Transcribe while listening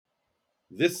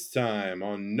This time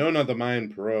on No Not the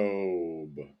Mind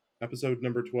Probe, episode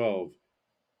number 12,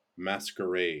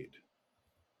 Masquerade.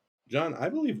 John, I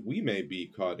believe we may be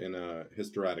caught in a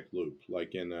historatic loop,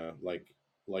 like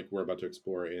we're about to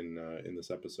explore in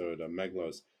this episode,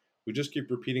 Meglos. We just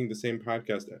keep repeating the same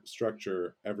podcast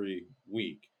structure every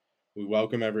week. We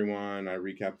welcome everyone. I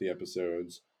recap the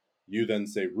episodes. You then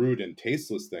say rude and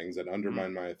tasteless things that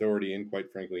undermine my authority and, quite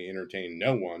frankly, entertain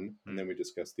no one. And then we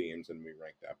discuss themes and we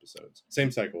rank the episodes. Same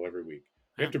cycle every week.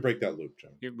 We have to break that loop,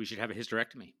 John. We should have a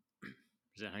hysterectomy.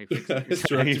 Is that how you fix it?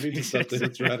 Hysterectomy to stop the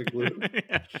hysteretic loop?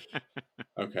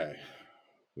 Okay.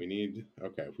 We need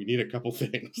a couple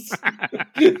things.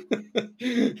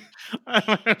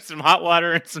 Some hot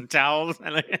water and some towels.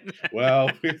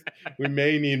 Well, we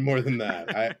may need more than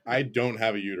that. I don't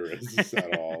have a uterus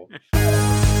at all.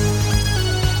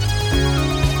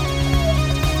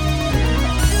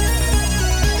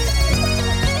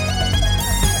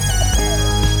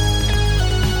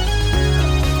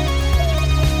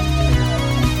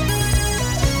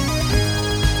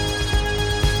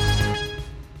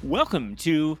 Welcome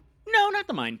to No, Not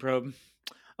the Mind Probe,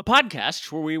 a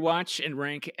podcast where we watch and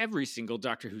rank every single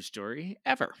Doctor Who story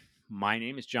ever. My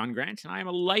name is John Grant, and I am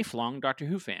a lifelong Doctor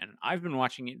Who fan. I've been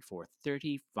watching it for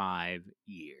 35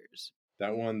 years.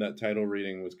 That title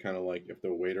reading was kind of like if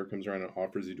the waiter comes around and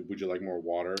offers you, would you like more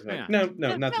water? Like, Yeah. No,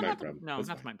 not the Mind Probe. No, That's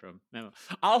not the fine. Mind Probe. No.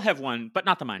 I'll have one, but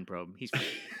not the Mind Probe. He's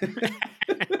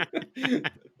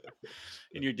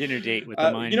in your dinner date with the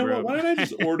Mind Probe. You know what? Why don't I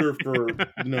just order for...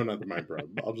 No, not the Mind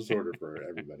Probe. I'll just order for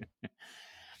everybody.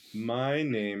 My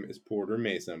name is Porter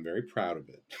Mason. I'm very proud of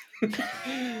it.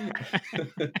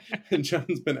 And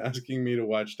John's been asking me to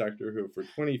watch Doctor Who for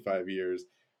 25 years,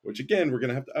 which, again, we're going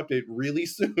to have to update really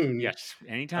soon. Yes,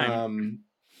 anytime.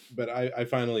 But I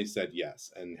finally said yes,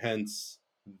 and hence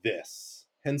this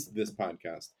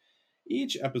podcast.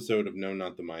 Each episode of No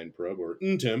Not the Mind Probe, or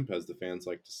NTIMP, as the fans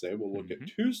like to say, will look at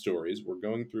two stories. We're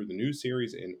going through the new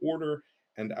series in order,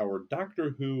 and our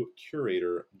Doctor Who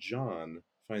curator, John,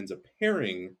 finds a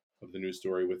pairing of the new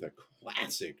story with a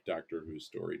classic Doctor Who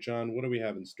story. John, what do we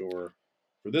have in store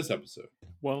for this episode?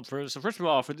 Well, first of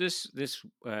all, for this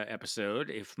episode,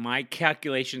 if my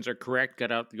calculations are correct,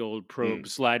 got out the old probe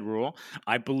slide rule,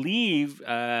 I believe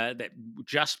that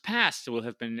just past will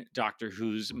have been Doctor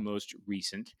Who's most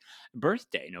recent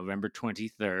birthday, November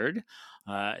 23rd,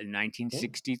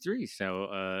 1963.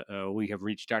 So we have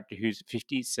reached Doctor Who's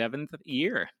 57th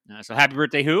year. So happy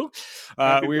birthday, Who!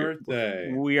 Happy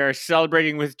birthday! We are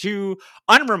celebrating with two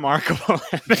unremarkable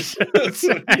episodes.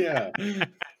 Yeah.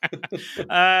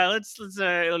 Let's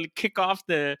kick off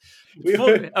the.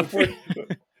 Before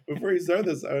you start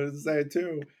this, I was say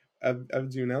too.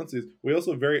 As you announce these, we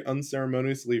also very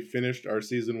unceremoniously finished our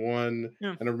season 1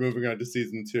 and are moving on to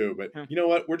season 2. But you know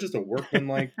what? We're just a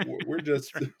workman. We're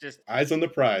just eyes on the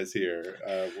prize here.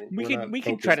 We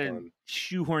can try to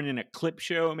shoehorn in a clip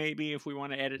show maybe if we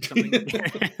want to edit something.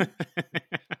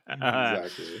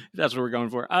 Exactly. That's what we're going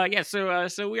for.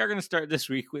 So we are going to start this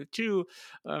week with two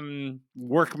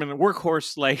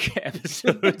workhorse-like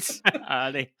episodes.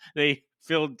 They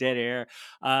filled dead air.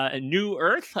 New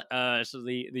Earth, so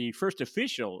the first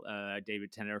official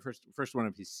David Tennant, first one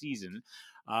of his season.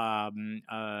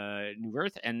 New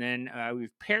Earth, and then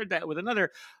we've paired that with another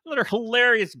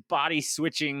hilarious body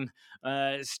switching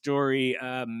story,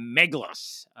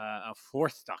 Meglos, a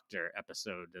fourth Doctor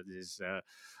episode that is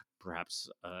perhaps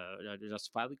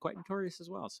justifiably quite notorious as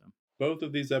well. So both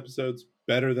of these episodes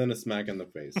better than a smack in the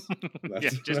face.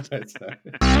 That's what I'd say.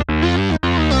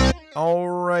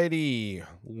 Alrighty,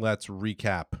 let's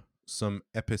recap some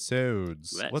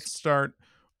episodes. Let's start.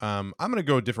 I'm going to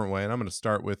go a different way, and I'm going to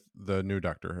start with the new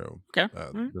Doctor Who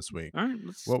this week. All right,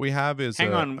 what we have is...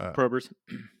 Hang on, probers.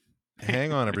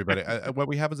 Hang on, everybody. What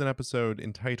we have is an episode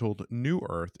entitled New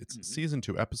Earth. It's season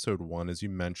 2, episode 1. As you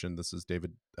mentioned, this is the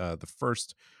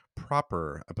first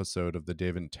proper episode of the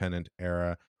David Tennant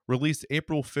era. Released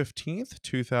April 15th,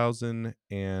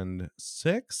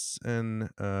 2006. And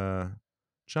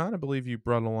John, I believe you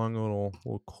brought along a little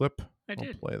clip. I did.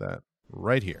 I'll play that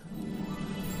right here.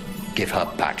 Give her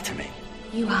back to me.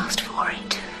 You asked for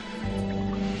it.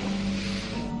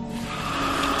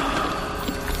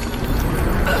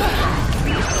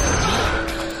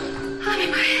 I'm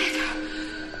in my head.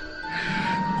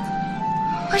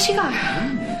 Where'd she go?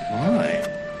 Why?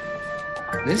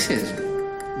 This is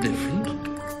different.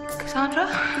 Cassandra?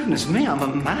 Goodness me, I'm a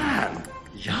man.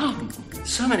 Young.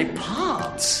 So many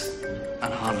parts.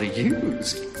 And hardly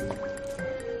used.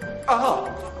 Oh,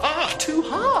 2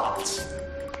 hearts.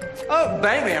 Oh,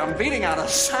 baby, I'm beating out a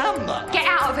samba. Get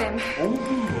out of him.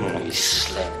 Oh, he's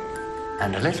slim.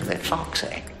 And a little bit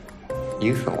foxy.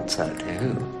 You thought so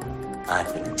too.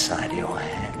 I've been inside your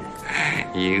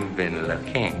head. You've been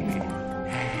looking.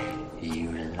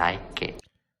 You like it.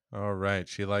 All right.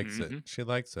 She likes it. Mm-hmm. She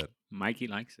likes it. Mikey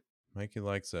likes it. Mikey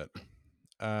likes it.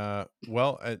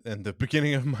 Well, and the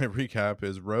beginning of my recap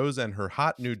is Rose and her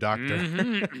hot new doctor.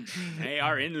 Mm-hmm. They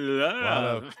are in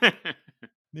love.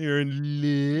 They're in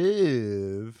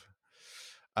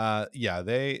love. Yeah,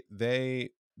 they're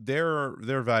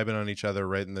vibing on each other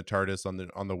right in the TARDIS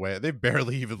on the way. They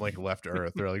barely even like left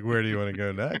Earth. They're like, where do you want to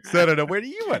go next? I don't know. Where do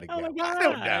you want to go? Oh my God.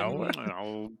 I don't know.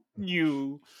 Oh,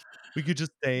 you. We could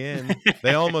just stay in.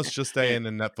 They almost just stay in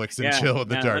and Netflix and chill in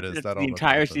the TARDIS. That's That the almost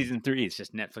entire happens. season 3. It's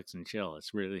just Netflix and chill.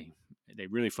 They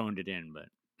really phoned it in, but.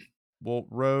 Well,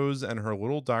 Rose and her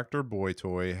little Dr. Boy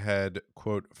toy head,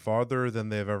 quote, farther than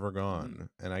they've ever gone.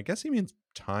 And I guess he means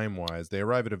time-wise. They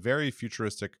arrive at a very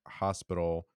futuristic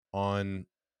hospital on,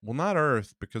 well, not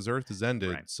Earth, because Earth is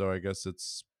ended. Right. So I guess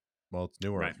it's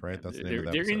New Earth, right? That's the name of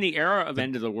the They're episode. in the era of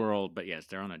end of the world, but yes,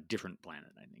 they're on a different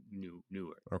planet, I think. New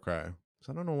Earth. Okay.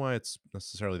 So I don't know why it's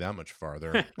necessarily that much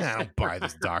farther. I don't buy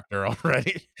this doctor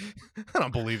already. I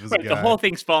don't believe this guy. The whole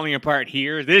thing's falling apart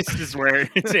here. This is where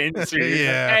it's in. So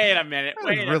yeah. like, wait a minute. I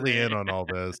was really in on all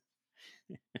this.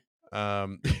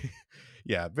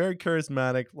 Yeah, very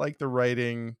charismatic, like the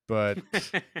writing, but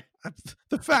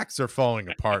the facts are falling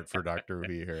apart for Doctor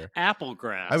Who here.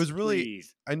 Applegrass. I was really,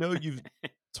 please. I know you've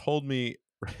told me,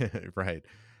 right.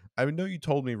 I know you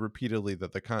told me repeatedly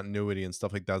that the continuity and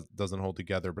stuff like that doesn't hold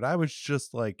together, but I was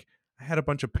just like, I had a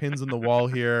bunch of pins in the wall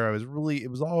here. I was really, I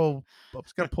was going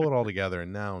to pull it all together.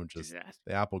 And now I'm just,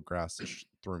 the applegrass just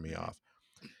threw me off.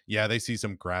 Yeah, they see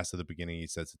some grass at the beginning. He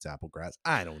says it's apple grass.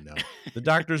 I don't know. The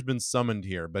doctor's been summoned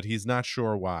here, but he's not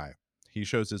sure why. He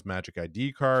shows his magic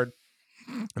ID card,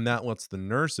 and that lets the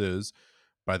nurses,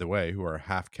 by the way, who are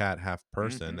half cat, half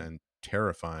person, and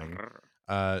terrifying,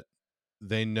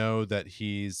 they know that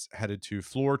he's headed to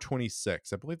floor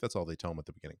 26. I believe that's all they tell him at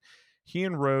the beginning. He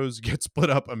and Rose get split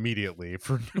up immediately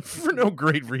for no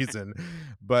great reason.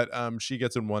 But she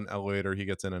gets in one elevator, he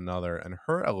gets in another, and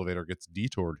her elevator gets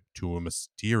detoured to a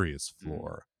mysterious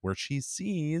floor where she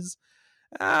sees,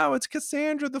 oh, it's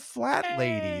Cassandra, the flat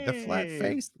lady, the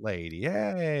flat-faced lady.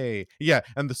 Hey. Yeah,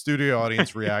 and the studio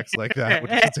audience reacts like that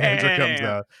when Cassandra comes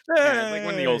out. Hey! Yeah, like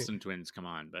when the Olsen twins come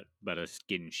on, but a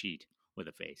skin sheet with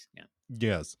a face. Yeah.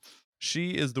 Yes.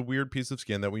 She is the weird piece of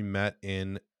skin that we met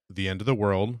in The End of the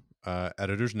World.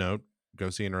 Editor's note, go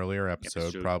see an earlier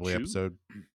episode probably 2? Episode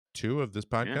 2 of this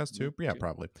podcast too. Yeah,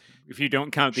 probably. If you don't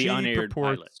count the unaired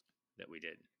pilot that we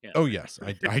did. Yeah. Oh yes,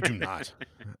 I do not.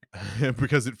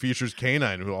 Because it features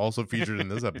K9, who also featured in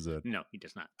this episode. No, he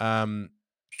does not.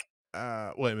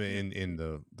 Well, I mean, in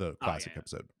the classic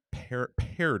episode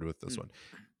paired with this one.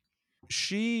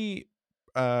 She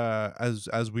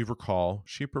as we recall,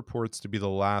 she purports to be the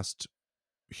last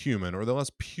human, or the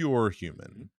last pure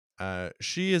human.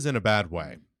 She is in a bad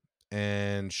way,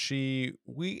 and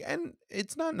and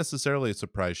it's not necessarily a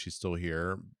surprise she's still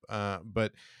here,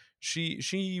 but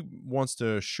she wants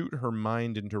to shoot her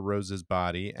mind into Rose's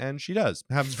body, and she does.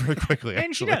 It happens very quickly. And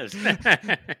actually. She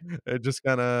does. It just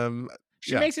kind of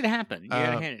she makes it happen. You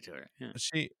gotta hand it to her.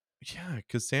 Yeah.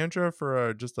 Cassandra,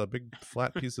 for just a big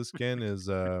flat piece of skin, is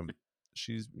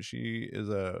she is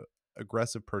a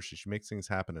aggressive person. She makes things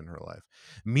happen in her life.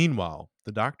 Meanwhile,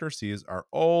 the doctor sees our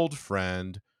old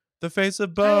friend, the face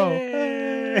of Bo.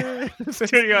 Hey!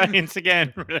 Studio audience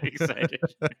again, really excited.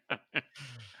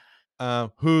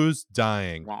 Who's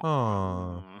dying?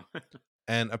 Aww.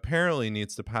 And apparently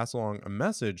needs to pass along a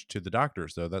message to the doctor.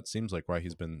 So that seems like why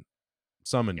he's been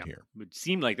summoned here. It would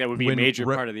seem like that would be a major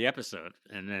part of the episode,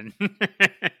 and then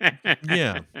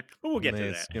yeah, we'll get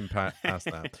to that. Skim past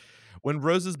that. When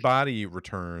Rose's body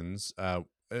returns,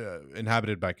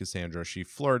 inhabited by Cassandra, she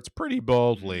flirts pretty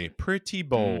bold with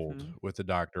the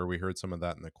doctor. We heard some of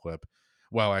that in the clip.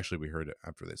 Well, actually, we heard it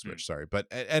after they switched. Sorry, but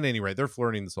at any rate, they're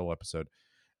flirting this whole episode,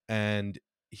 and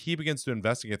he begins to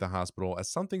investigate the hospital as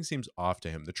something seems off to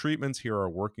him. The treatments here are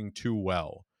working too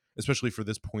well, especially for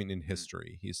this point in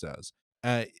history, he says.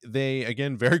 They,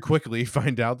 again, very quickly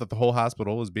find out that the whole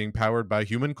hospital is being powered by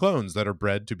human clones that are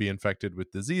bred to be infected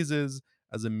with diseases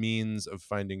as a means of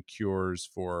finding cures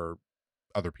for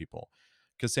other people.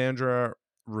 Cassandra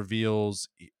reveals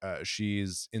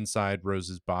she's inside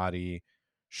Rose's body.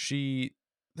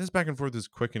 This back and forth is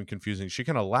quick and confusing. She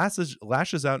kind of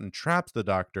lashes out and traps the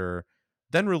doctor,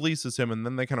 then releases him, and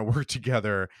then they kind of work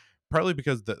together, partly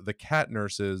because the cat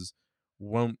nurses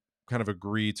won't kind of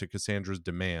agree to Cassandra's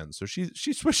demands. So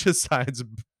she switches sides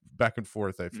back and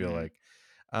forth, I feel like.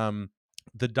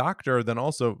 The doctor then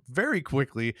also very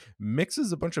quickly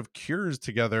mixes a bunch of cures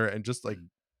together and just like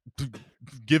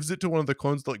gives it to one of the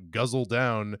clones to like guzzle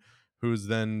down, who's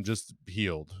then just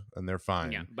healed and they're Yeah,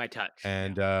 fine. by touch.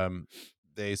 And Yeah.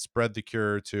 they spread the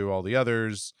cure to all the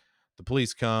others. The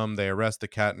police come, they arrest the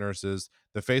cat nurses.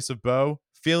 The face of Bo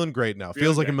feeling great now,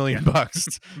 feels Feeling like good.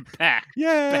 $1,000,000. Back.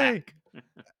 Yay! Back.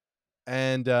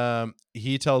 And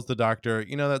he tells the doctor,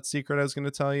 you know that secret I was going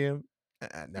to tell you?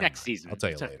 Never Next mind. season. I'll tell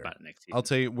you We'll talk later. about it next I'll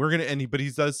season. tell you, we're going to, but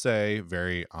he does say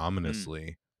very Mm.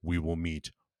 ominously, we will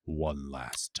meet one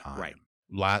last time. Right.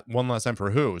 One last time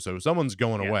for who? So someone's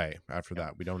going Yeah. away after Yeah.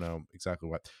 that. We don't know exactly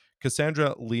what.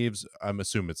 Cassandra leaves. I'm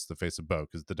assuming it's the face of Bo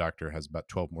because the doctor has about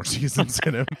 12 more seasons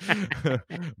in him.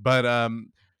 But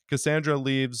Cassandra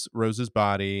leaves Rose's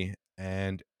body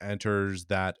and enters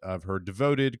that of her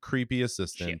devoted, creepy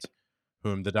assistant, Ship.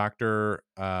 whom the doctor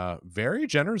very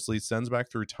generously sends back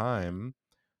through time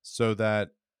so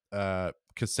that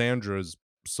Cassandra's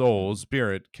soul,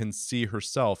 spirit, can see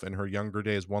herself in her younger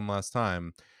days one last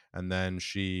time. And then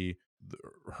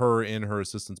her in her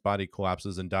assistant's body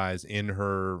collapses and dies in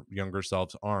her younger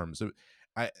self's arms. So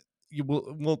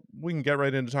we can get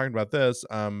right into talking about this.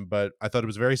 But I thought it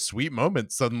was a very sweet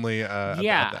moment suddenly at the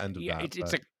end of Yeah. that. It's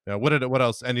But a yeah, what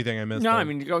else? Anything I missed No, I there?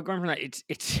 mean, going from that,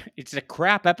 it's a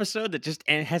crap episode that just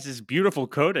and has this beautiful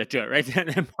coda to it, right?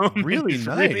 That moment Really is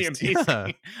really nice.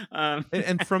 amazing. Yeah.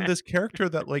 And from this character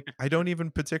that like I don't even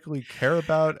particularly care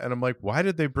about, and I'm like, why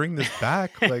did they bring this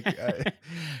back? Like,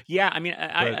 Yeah, I mean,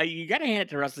 but you got to hand it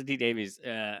to Russell T Davies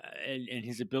and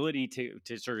his ability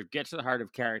to sort of get to the heart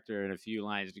of character in a few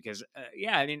lines. Because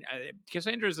yeah, I mean,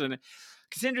 Cassandra's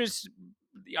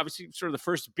obviously sort of the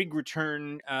first big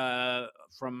return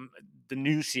from the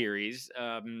new series.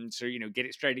 So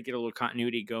try to get a little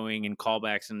continuity going and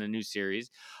callbacks in the new series.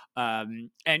 And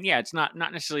yeah, it's not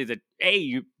necessarily that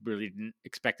you really didn't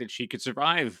expect that she could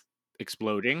survive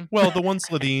exploding. well, the one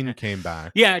Sladine came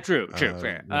back. Yeah, true,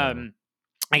 fair. You know,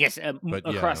 I guess but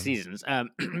across yeah, seasons.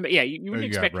 But yeah, you wouldn't yeah,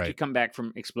 expect it to right. come back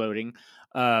from exploding,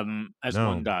 as one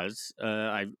No, does.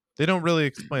 they don't really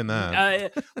explain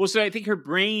that. Well, so I think her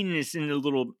brain is in a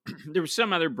little. There was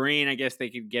some other brain, I guess they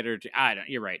could get her to. I don't.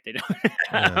 You're right. They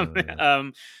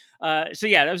don't. So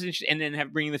yeah, that was interesting. And then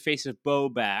bringing the face of Bo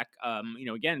back.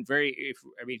 Again,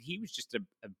 he was just a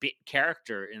bit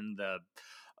character in the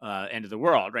end of the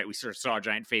world, right? We sort of saw a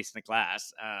giant face in the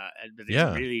glass, but they didn't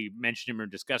Yeah. really mention him or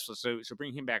discuss it. So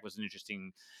bringing him back was an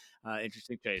interesting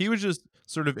choice. He was just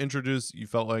sort of introduced, you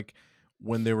felt like,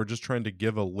 when they were just trying to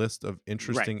give a list of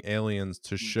interesting aliens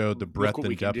to show the Look breadth what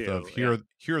we and can depth of do.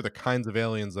 here are the kinds of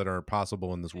aliens that are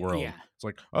possible in this world. Yeah. It's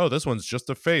like, oh, this one's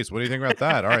just a face. What do you think about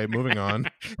that? All right, moving on.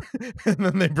 And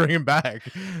then they bring him back.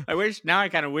 I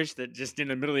kind of wish that just in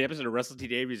the middle of the episode of Russell T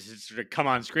Davies just sort of come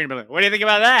on screen and be like, what do you think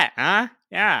about that? Huh?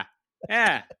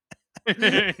 Yeah.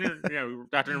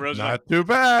 Dr. Rose. Not too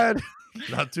bad.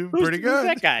 Not too pretty good.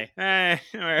 Who's that guy?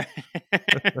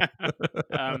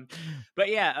 But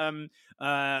yeah,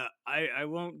 I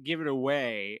won't give it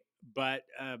away, but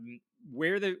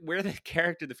where the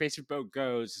character, the face of Bo,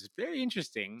 goes is very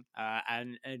interesting,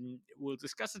 and we'll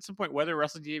discuss at some point whether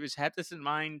Russell T Davies had this in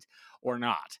mind or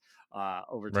not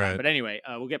over time. Right. But anyway,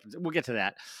 we'll get to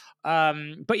that.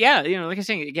 But yeah, like I was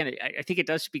saying again, I think it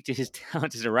does speak to his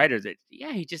talent as a writer. That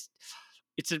he just.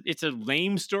 It's a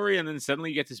lame story, and then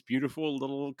suddenly you get this beautiful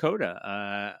little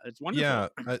coda. It's wonderful.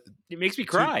 Yeah, it makes me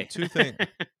cry. Two things.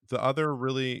 The other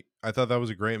really, I thought that was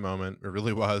a great moment. It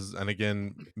really was, and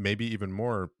again, maybe even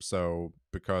more so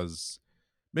because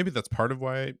maybe that's part of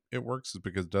why it works, is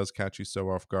because it does catch you so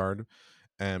off guard,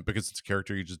 and because it's a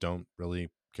character you just don't really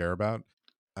care about.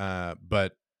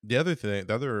 But the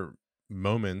other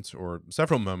moment, or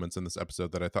several moments in this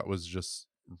episode that I thought was just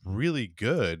really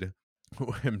good.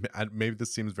 Maybe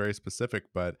this seems very specific,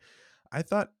 but I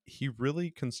thought he really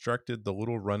constructed the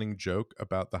little running joke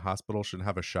about the hospital should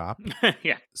have a shop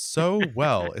Yeah. so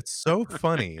well. It's so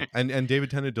funny, and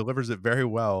David Tennant delivers it very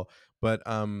well. But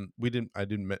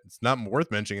it's not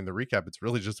worth mentioning in the recap. It's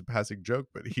really just a passing joke.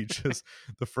 But he just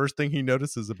the first thing he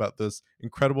notices about this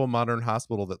incredible modern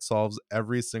hospital that solves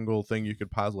every single thing you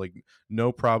could possibly, like,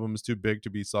 no problem is too big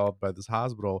to be solved by this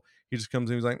hospital. He just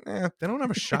comes in, he's like, they don't have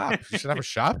a shop. You should have a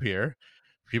shop here.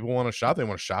 People want to shop, they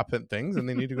want to shop at things, and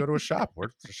they need to go to a shop.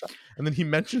 Where's the shop? And then he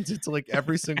mentions it to like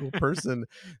every single person.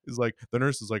 Is like, the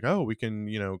nurse is like, oh, we can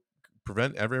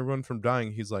prevent everyone from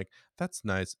dying. He's like, that's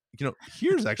nice,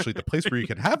 here's actually the place where you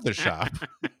can have the shop.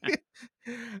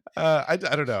 I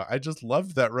don't know, I just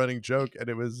loved that running joke. And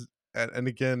it was, and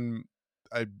again,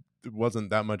 I wasn't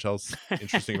that much else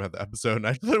interesting about the episode. And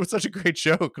I thought it was such a great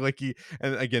joke. Like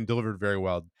and again, delivered very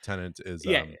well. Tennant is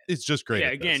Yeah, it's just great yeah.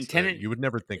 at Again, this. Tennant. You would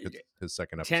never think it's his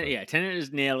second episode. Tennant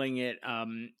is nailing it.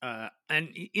 And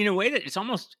in a way that it's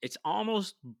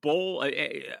almost bold.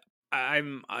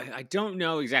 I don't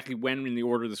know exactly when in the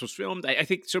order this was filmed. I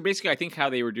think so. Basically, I think how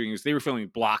they were doing is they were filming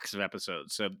blocks of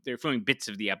episodes. So they're filming bits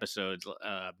of the episodes,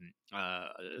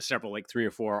 several, like 3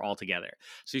 or 4 all together.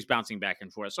 So he's bouncing back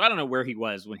and forth. So I don't know where he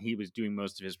was when he was doing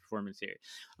most of his performance here,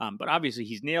 but obviously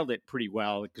he's nailed it pretty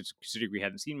well. Considering we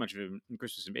hadn't seen much of him in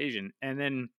Christmas Invasion, and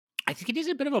then I think it is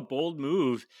a bit of a bold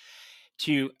move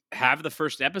to have the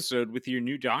first episode with your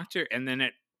new Doctor, and then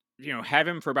have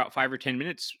him for about 5 or 10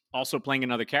 minutes also playing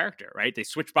another character, right? They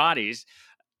switch bodies,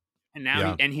 and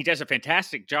now Yeah. he does a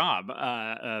fantastic job.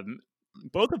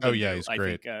 Both of them do. He's I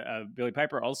great. think Billy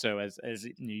Piper also, as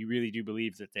you really do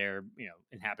believe that they're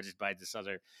inhabited by this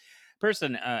other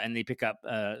person, and they pick up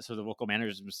sort of the vocal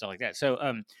mannerisms and stuff like that.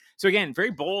 So again,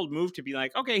 very bold move to be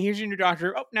like, okay, here's your new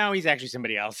Doctor. Oh, now he's actually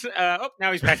somebody else. Oh,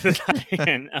 now he's back to the side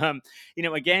again.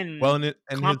 Again, Well, in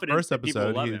his confidence first that people will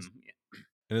episode, love him.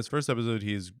 in his first episode,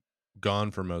 he's gone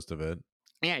for most of it.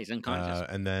 Yeah, he's unconscious.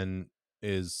 And then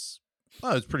it's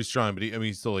pretty strong, but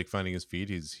he's still like finding his feet.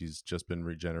 He's just been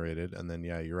regenerated, and then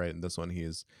you're right. In this one,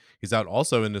 he's out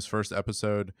also in this first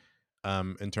episode.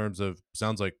 In terms of,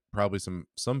 sounds like probably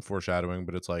some foreshadowing,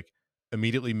 but it's like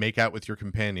immediately make out with your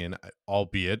companion,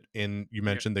 albeit you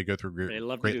mentioned they go through They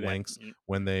love to great do that. lengths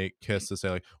when they kiss to say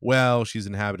like, well, she's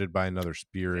inhabited by another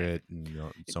spirit, and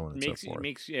so on and so forth. It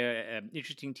makes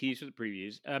interesting tease for the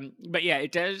previews. But yeah,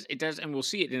 it does, and we'll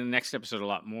see it in the next episode a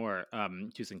lot more.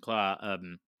 Tooth and Claw.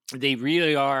 They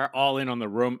really are all in on the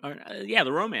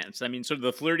the romance. I mean, sort of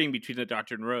the flirting between the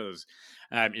Doctor and Rose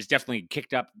is definitely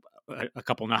kicked up a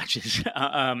couple notches,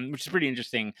 which is pretty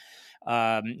interesting.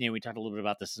 We talked a little bit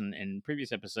about this in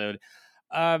previous episode.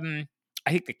 I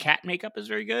think the cat makeup is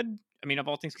very good. I mean, of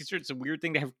all things considered, it's a weird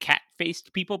thing to have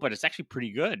cat-faced people, but it's actually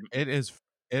pretty good. It is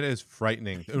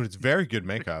frightening. It's very good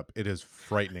makeup. It is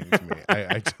frightening to me.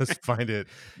 I just find it,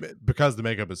 because the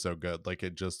makeup is so good. Like,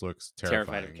 it just looks terrifying.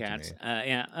 Terrified of cats. To me.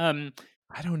 Yeah.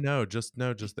 I don't know. Just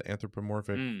the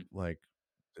anthropomorphic, like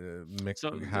mixed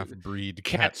half-breed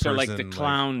cat cats are like the person,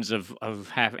 clowns of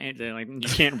half. They're like, you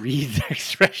can't read their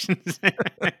expressions.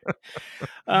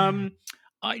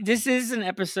 This is an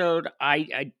episode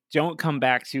I don't come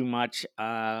back to much.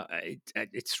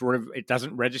 It's sort of, it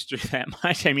doesn't register that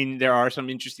much. I mean, there are some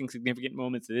interesting, significant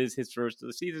moments. It is his first of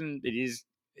the season.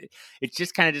 It's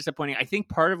just kind of disappointing. I think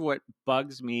part of what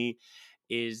bugs me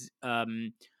is,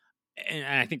 and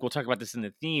I think we'll talk about this in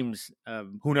the themes.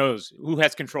 Who knows? Who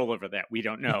has control over that? We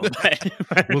don't know.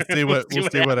 We'll see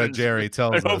what Jerry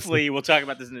tells us. Hopefully, we'll talk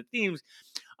about this in the themes.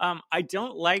 I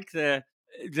don't like the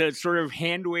sort of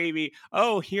hand wavy.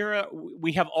 Oh, here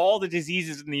we have all the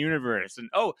diseases in the universe, and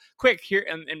oh, quick here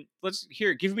and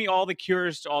give me all the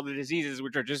cures to all the diseases,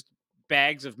 which are just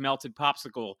bags of melted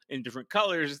popsicle in different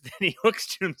colors. Then he hooks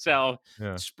to himself,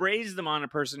 sprays them on a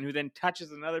person who then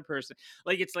touches another person.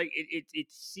 Like, it's like it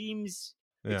seems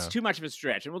it's too much of a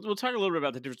stretch. And we'll talk a little bit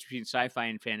about the difference between sci-fi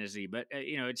and fantasy, but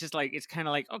it's just like, it's kind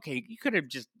of like, okay, you could have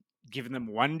just given them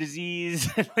one disease.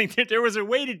 Like, there was a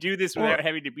way to do this without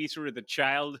having to be sort of the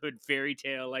childhood fairy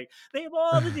tale. Like, they have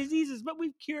all the diseases, but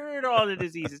we've cured all the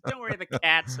diseases. Don't worry, the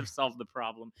cats have solved the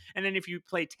problem. And then if you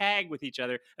play tag with each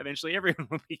other, eventually everyone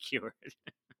will be cured.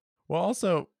 Well,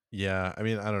 also, I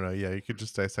mean, I don't know. Yeah, you could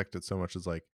just dissect it so much as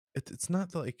like, it's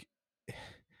not like,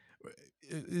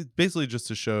 it's basically just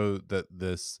to show that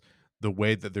the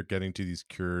way that they're getting to these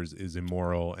cures is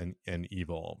immoral and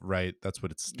evil, right? That's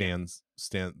what it stands.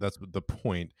 That's what the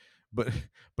point. But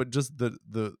just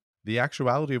the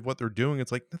actuality of what they're doing,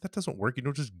 it's like, that doesn't work. You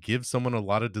don't just give someone a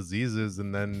lot of diseases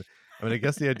and then, I mean, I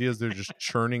guess the idea is they're just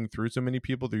churning through so many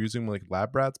people. They're using like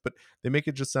lab rats, but they make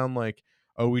it just sound like,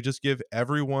 oh, we just give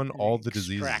everyone all the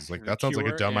diseases. Like, that sounds like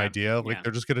a dumb idea. Like,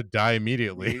 they're just gonna die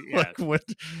immediately. Like, what?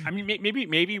 I mean,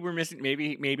 maybe we're missing.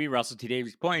 Maybe Russell T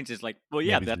Davies' point is like, well,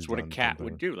 yeah, that's what a cat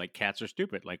would do. Like, cats are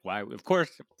stupid. Like, why? Of course,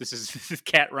 this is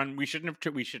cat run. We shouldn't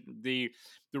have. We should. The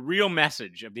real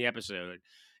message of the episode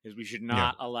is we should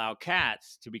not allow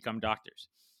cats to become doctors.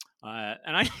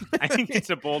 And I think it's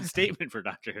a bold statement for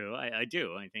Doctor Who. I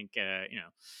do. I think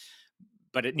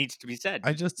but it needs to be said.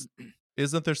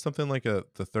 Isn't there something like the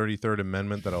 33rd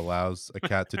Amendment that allows a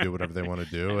cat to do whatever they want to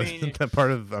do? I mean, isn't that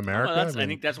part of America? Well, I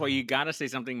think that's why you got to say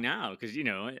something now, because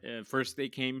first they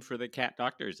came for the cat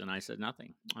doctors, and I said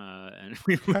nothing. And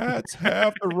cats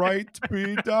have the right to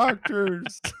be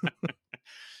doctors.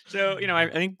 So, I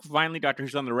think finally Doctor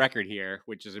Who's on the record here,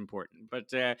 which is important.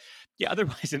 But yeah,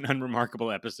 otherwise an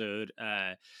unremarkable episode.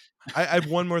 I have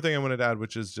one more thing I wanted to add,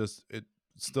 which is just it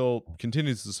still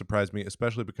continues to surprise me,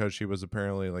 especially because she was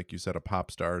apparently, like you said, a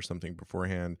pop star or something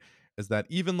beforehand, is that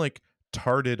even like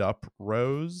tarted up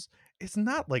Rose is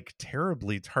not like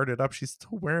terribly tarted up. She's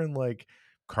still wearing like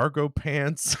cargo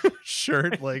pants,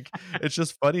 shirt. Like it's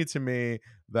just funny to me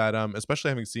that especially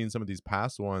having seen some of these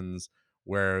past ones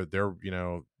where their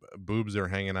boobs are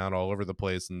hanging out all over the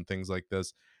place and things like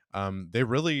this. They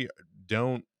really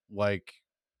don't like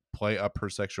play up her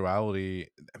sexuality.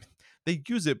 I mean, they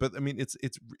use it, but I mean,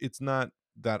 it's not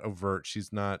that overt.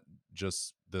 She's not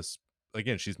just this.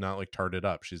 Again, she's not like tarted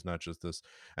up. She's not just this.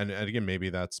 And again, maybe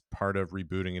that's part of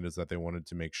rebooting it, is that they wanted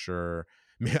to make sure.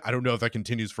 I don't know if that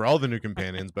continues for all the new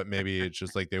companions, but maybe it's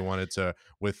just like they wanted to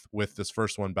with this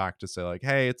first one back to say like,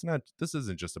 hey, it's not. This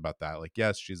isn't just about that. Like,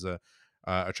 yes, she's a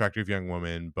attractive young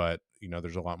woman, but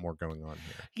there's a lot more going on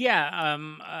here.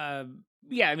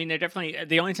 Yeah, I mean, they're definitely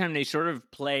the only time they sort of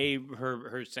play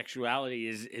her sexuality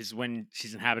is when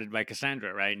she's inhabited by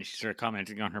Cassandra, right? And she's sort of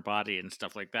commenting on her body and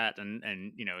stuff like that, and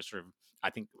sort of, I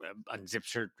think,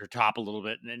 unzips her top a little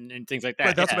bit and things like that.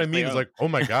 Right, that's Yeah, what I it's mean. It's oh. like, oh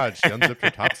my god, she unzipped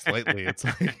her top slightly. It's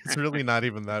like it's really not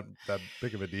even that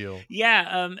big of a deal.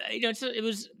 Yeah, so it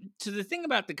was. So the thing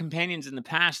about the companions in the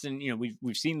past, and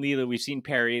we've seen Leela, we've seen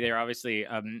Perry. They're obviously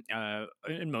and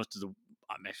most of the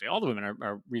actually all the women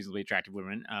are reasonably attractive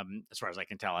women, as far as I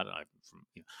can tell.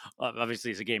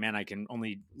 Obviously, as a gay man, I can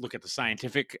only look at the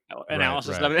scientific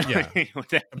analysis of it, Yeah.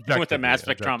 what the mass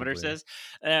spectrometer says.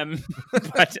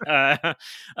 But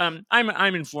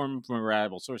I'm informed from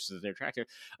reliable sources that they're attractive.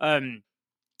 And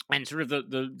sort of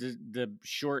the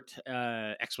short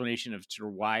explanation of sort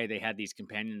of why they had these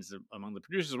companions among the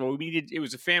producers. Well, it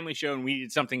was a family show, and we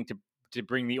needed something to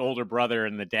bring the older brother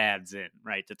and the dads in,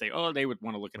 right? That they would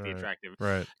want to look at the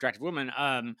attractive woman.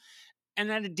 And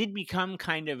then it did become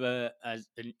kind of an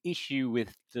issue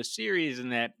with the series,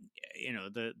 in that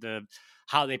the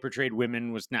how they portrayed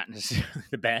women was not necessarily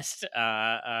the best.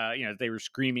 They were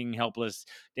screaming, helpless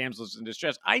damsels in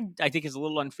distress. I think is a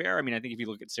little unfair. I mean, I think if you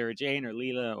look at Sarah Jane or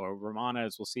Leela or Romana,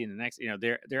 as we'll see in the next,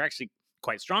 they're actually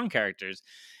quite strong characters.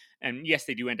 And yes,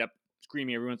 they do end up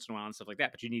screaming every once in a while and stuff like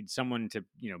that. But you need someone to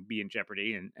be in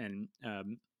jeopardy and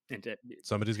to,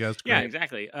 somebody's got to scream. Yeah,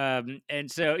 exactly.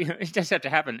 And so it does have to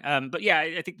happen. But yeah,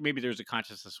 I think maybe there's a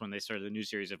consciousness when they started the new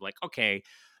series of like, okay,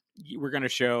 we're going to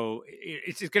show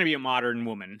it's going to be a modern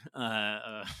woman.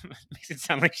 Makes it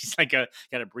sound like she's like got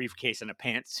a briefcase and a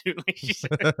pantsuit. Like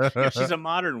she's a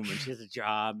modern woman. She has a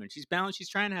job and she's balanced. She's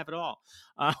trying to have it all.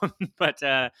 But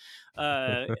yeah,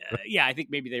 I think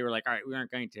maybe they were like, all right, we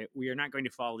are not going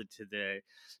to fall into the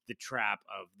trap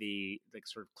of the like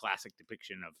sort of classic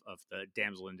depiction of the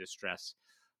damsel in distress,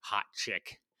 hot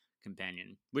chick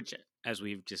companion, which, as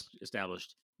we've just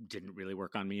established, didn't really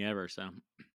work on me ever. So.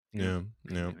 Yeah.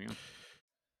 Well,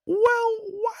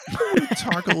 why don't we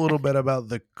talk a little bit about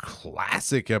the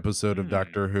classic episode of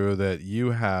Doctor Who that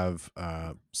you have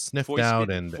sniffed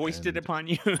out and foisted upon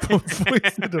you?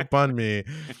 Foisted upon me.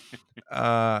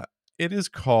 It is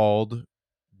called,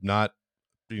 not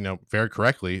very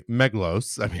correctly,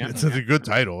 Meglos. I mean, it's a good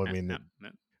title. I mean,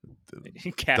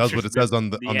 it does what it says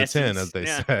on the tin, as they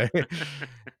say.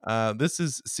 This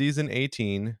is season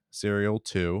 18, serial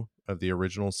 2 of the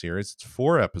original series. It's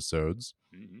 4 episodes.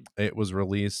 It was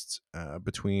released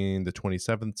between the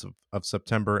 27th of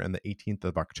September and the 18th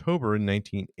of October in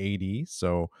 1980.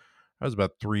 So I was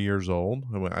about 3 years old.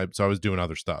 So I was doing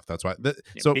other stuff. That's why.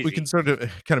 So busy. We can sort of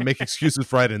kind of make excuses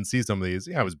for I didn't see some of these.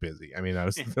 Yeah, I was busy. I mean, I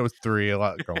was 3, a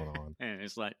lot going on. And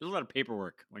there's a lot of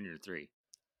paperwork when you're 3.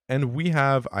 And we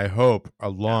have, I hope, a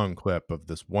long clip of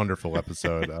this wonderful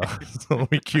episode. So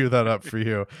let me cue that up for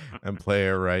you and play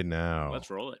it right now. Let's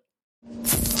roll it.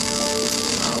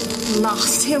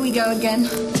 Last, here we go again.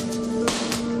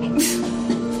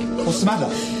 What's the matter?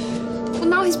 Well,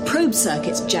 now his probe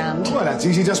circuit's jammed. Well, that's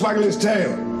easy, just waggle his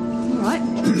tail. All right,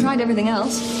 tried everything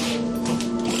else.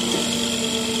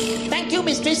 Thank you,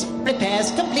 mistress.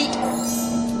 Repairs complete.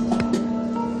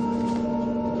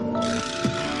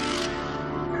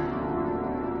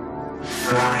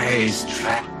 Flies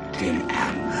trapped in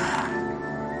amber.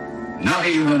 Not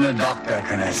even a doctor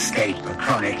can escape a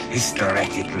chronic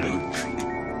hysteretic loop.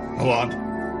 What?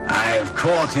 I've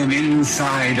caught him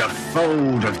inside a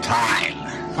fold of time.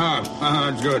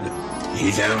 Good.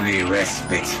 His only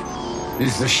respite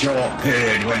is the short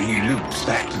period when he loops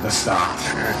back to the start.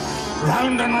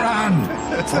 Round and round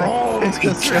for all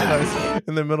eternity.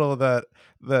 In the middle of that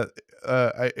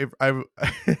it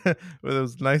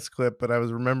was a nice clip, but I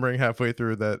was remembering halfway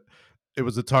through that it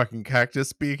was a talking cactus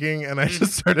speaking, and I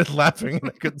just started laughing, and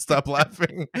I couldn't stop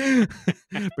laughing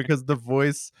because the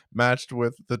voice matched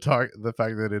with the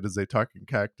fact that it is a talking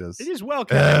cactus. It is well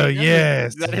cast. Oh,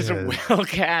 yes, that is a well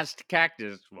cast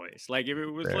cactus voice. Like if it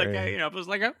was like Very. if it was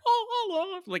like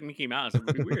like Mickey Mouse, it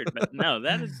would be weird. But no,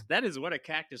 that is what a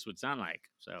cactus would sound like.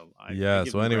 So I Yeah.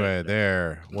 give So them credit anyway, for that.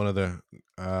 there, one of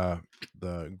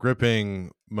the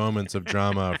gripping moments of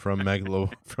drama from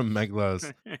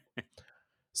Meglos.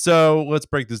 So let's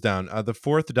break this down. The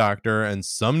fourth Doctor and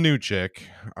some new chick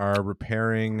are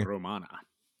repairing Romana.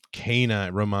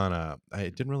 Romana.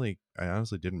 I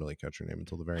honestly didn't really catch her name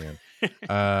until the very end.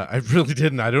 I really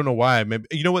didn't. I don't know why. Maybe,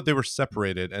 you know what? They were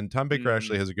separated, and Tom Baker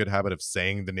actually has a good habit of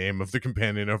saying the name of the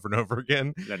companion over and over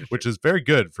again, which is very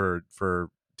good for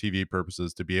TV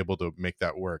purposes to be able to make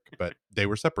that work. But they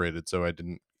were separated, so I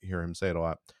didn't hear him say it a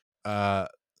lot.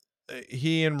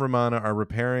 He and Romana are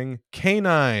repairing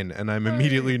K9, and I'm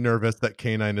immediately nervous that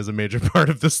K9 is a major part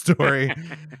of the story.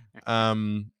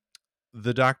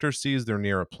 The Doctor sees they're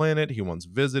near a planet he once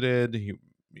visited. He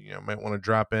might want to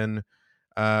drop in.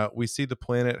 We see the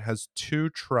planet has two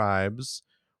tribes,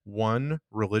 one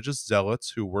religious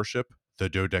zealots who worship the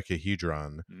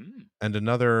dodecahedron, and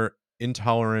another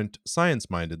intolerant,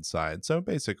 science-minded side. So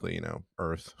basically,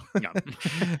 Earth.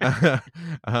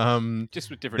 Just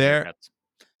with different haircuts.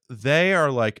 They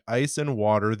are like ice and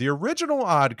water, the original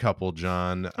Odd Couple,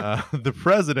 John. The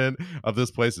president of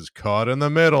this place is caught in the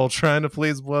middle, trying to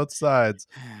please both sides.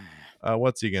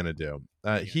 What's he going to do?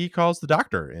 He calls the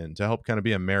Doctor in to help kind of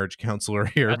be a marriage counselor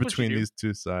here between these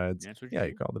two sides. Yeah,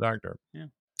 you call the Doctor. Yeah.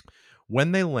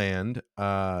 When they land,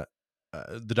 the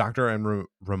Doctor and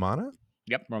Romana?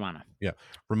 Yep, Romana. Yeah.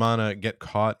 Romana get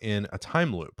caught in a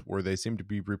time loop where they seem to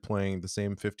be replaying the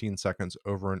same 15 seconds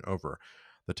over and over.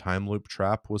 The time loop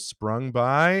trap was sprung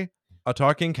by a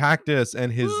talking cactus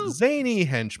and his zany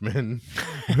henchmen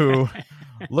who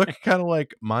look kind of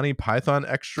like Monty Python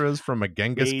extras from a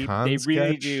Genghis Khan They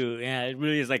really sketch. do. Yeah, it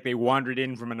really is like they wandered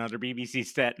in from another BBC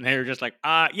set and they were just like,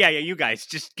 yeah, you guys,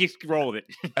 just roll with it.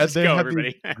 Just they go, have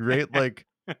everybody. These great,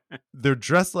 they're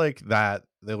dressed like that.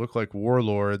 They look like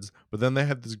warlords, but then they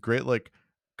have this great,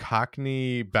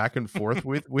 Cockney back and forth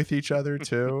with each other,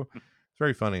 too. It's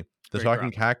very funny. The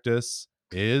talking cactus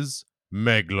is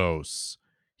Meglos.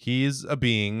 He's a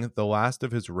being, the last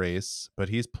of his race, but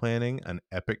he's planning an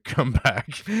epic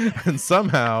comeback. And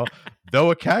somehow,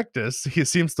 though a cactus, he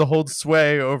seems to hold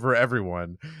sway over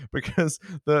everyone because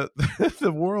the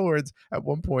warlords at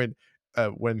one point,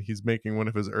 when he's making one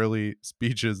of his early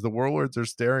speeches, the warlords are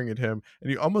staring at him, and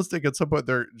you almost think at some point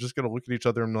they're just going to look at each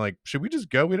other and like, should we just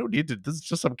go? We don't need to. This is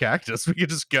just some cactus. We could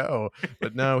just go.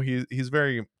 But no, he's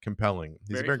very compelling.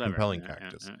 He's a very compelling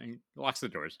cactus. He locks the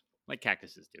doors like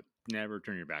cactuses do. Never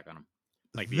turn your back on them.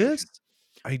 Like this,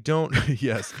 I don't.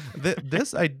 Yes,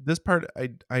 this part I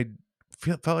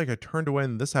felt like I turned away,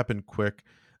 and this happened quick.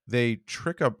 They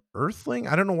trick a Earthling.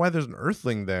 I don't know why there's an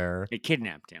Earthling there. They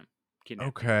kidnapped him.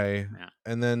 Okay. Yeah.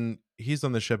 And then he's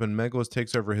on the ship and Meglos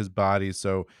takes over his body,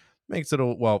 so makes it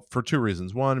for two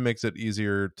reasons. One, it makes it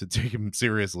easier to take him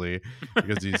seriously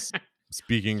because he's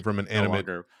speaking from an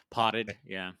animate potted.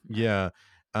 Yeah. Yeah.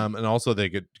 And also they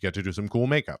get to do some cool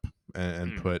makeup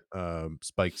and put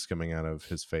spikes coming out of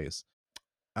his face.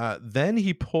 Then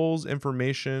he pulls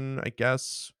information, I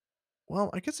guess. Well,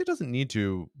 I guess he doesn't need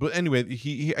to. But anyway,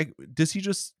 does he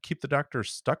just keep the Doctor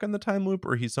stuck in the time loop,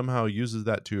 or he somehow uses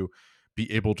that to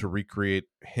be able to recreate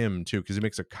him too? Because he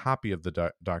makes a copy of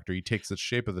the Doctor. He takes the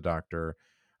shape of the Doctor.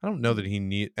 I don't know that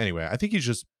he anyway, I think he's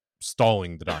just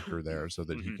stalling the Doctor there so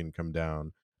that he can come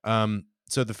down.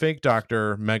 So the fake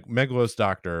Doctor, Meglos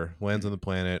Doctor, lands on the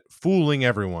planet, fooling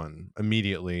everyone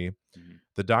immediately.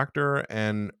 The Doctor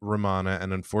and Romana,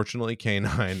 and unfortunately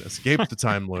K9, escape the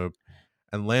time loop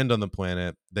and land on the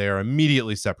planet. They are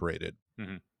immediately separated.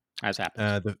 As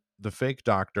happens. The fake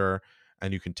Doctor,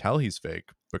 and you can tell he's fake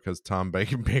because Tom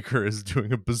Baker is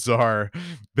doing a bizarre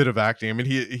bit of acting. I mean,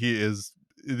 it is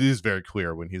very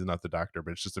clear when he's not the Doctor,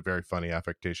 but it's just a very funny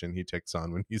affectation he takes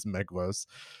on when he's Meglos.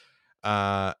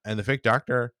 And the fake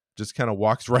Doctor just kind of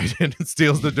walks right in and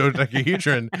steals the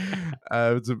dodecahedron.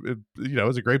 It's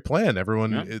a great plan.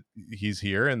 Everyone, he's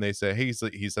here, and they say, hey,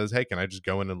 he says, hey, can I just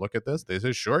go in and look at this? They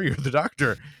say, sure, you're the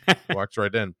Doctor. Walks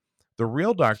right in. The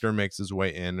real Doctor makes his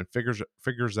way in and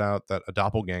figures out that a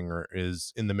doppelganger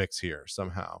is in the mix here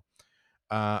somehow.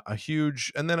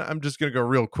 And then I'm just gonna go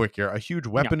real quick here. A huge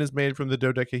weapon is made from the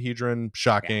dodecahedron.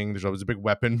 Shocking. There's always a big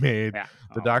weapon made.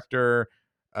 The Doctor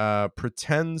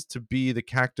pretends to be the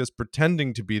cactus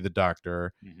pretending to be the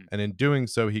Doctor, and in doing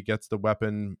so he gets the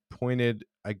weapon pointed,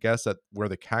 I guess, at where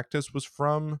the cactus was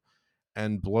from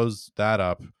and blows that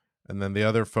up, And then the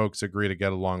other folks agree to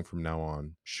get along from now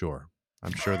on. Sure.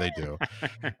 I'm sure they do.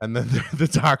 And then the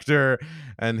doctor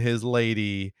and his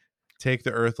lady take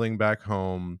the earthling back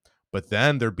home, but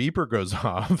then their beeper goes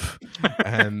off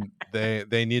and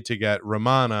they need to get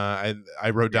Romana.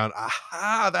 I wrote down,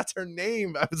 aha, that's her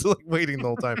name. I was like waiting the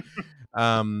whole time.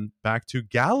 Back to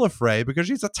Gallifrey because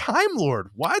she's a Time Lord.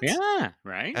 What? Yeah,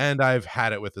 right. And I've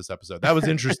had it with this episode. That was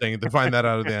interesting to find that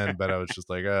out at the end, but I was just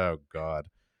like, oh God.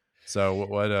 So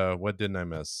what didn't I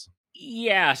miss?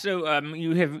 Yeah, so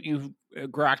you've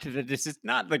grokked that this is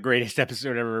not the greatest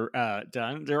episode ever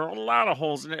done. There are a lot of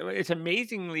holes in it. It's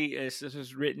amazingly this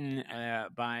was written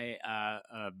by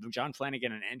John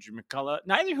Flanagan and Andrew McCullough,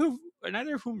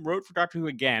 neither of whom wrote for Doctor Who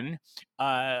again.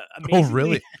 Oh,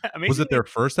 really? Amazingly, Was it their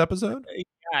first episode? yeah,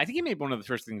 I think he made one of the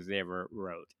first things they ever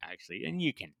wrote, actually, and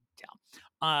you can tell.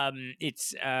 And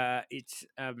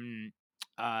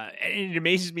it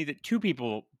amazes me that two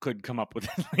people could come up with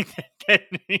it like that.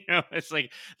 It's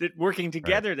like that working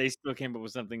together, they still came up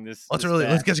with something this. Let's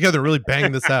bad. get together and really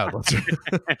bang this out.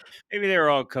 Maybe they were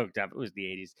all coked up. It was the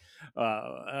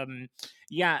 80s.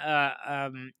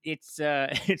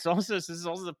 It's also this is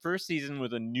also the first season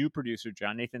with a new producer,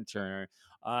 John Nathan Turner.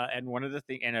 And one of the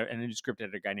things, and a new script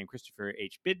editor, a guy named Christopher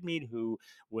H. Bidmead, who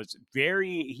was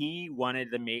he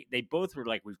wanted to make, they both were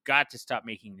like, we've got to stop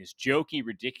making this jokey,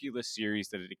 ridiculous series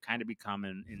that had kind of become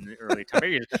in the early time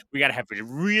years. We got to have a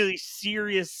really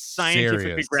serious,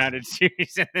 scientifically grounded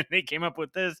series. And then they came up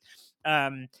with this.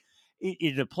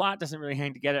 The plot doesn't really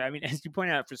hang together. I mean, as you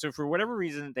point out, for whatever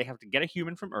reason, they have to get a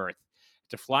human from Earth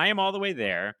to fly him all the way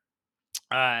there.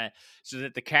 So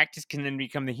that the cactus can then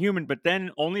become the human, but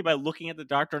then only by looking at the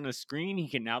doctor on the screen, he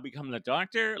can now become the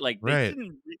doctor. Like they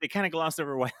kind of glossed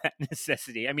over why that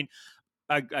necessity. I mean,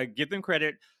 I give them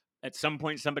credit. At some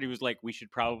point, somebody was like, we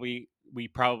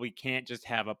probably can't just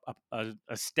have a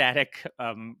static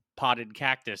potted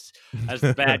cactus as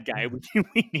the bad guy.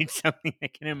 We need something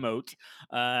that can emote.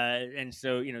 And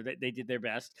so, they did their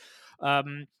best.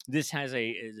 This has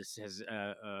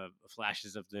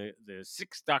flashes of the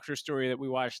Sixth Doctor story that we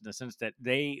watched, in the sense that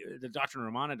the Doctor and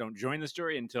Romana don't join the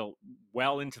story until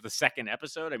well into the second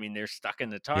episode. I mean, they're stuck in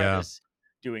the TARDIS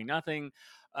doing nothing.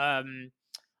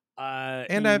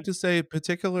 And I have to say,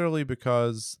 particularly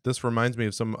because this reminds me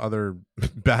of some other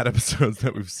bad episodes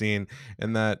that we've seen,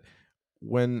 and that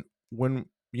when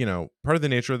part of the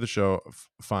nature of the show,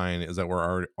 fine, is that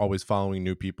we're always following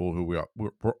new people who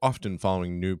we're often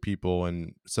following new people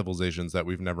and civilizations that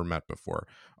we've never met before.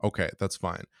 Okay, that's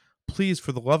fine. Please,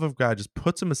 for the love of God, just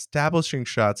put some establishing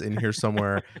shots in here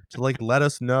somewhere to let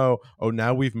us know, oh,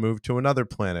 now we've moved to another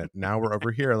planet. Now we're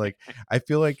over here. Like, I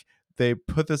feel like they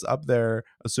put this up there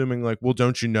assuming well,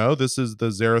 don't you know this is the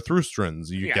Zarathustrans?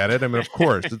 You get it? I mean, of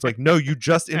course. It's like, no, you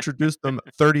just introduced them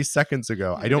 30 seconds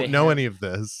ago. I don't know any of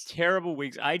this. Terrible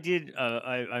wigs. I did.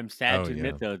 I'm sad to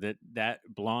admit, though, that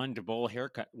blonde bowl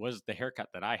haircut was the haircut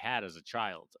that I had as a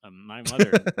child. My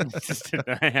mother insisted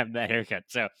that I have that haircut.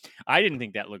 So I didn't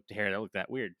think that looked that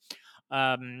weird.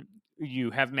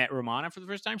 You have met Romana for the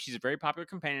first time. She's a very popular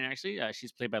companion, actually.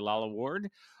 She's played by Lala Ward.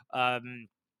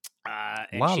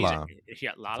 And Lala.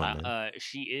 Lala.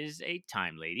 She is a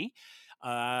time lady.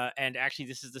 And actually,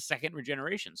 this is the second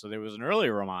regeneration. So there was an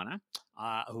earlier Romana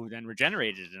who then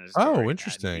regenerated in a story. Oh,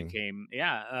 interesting.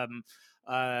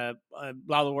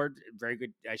 Lala Ward, very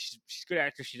good. She's a good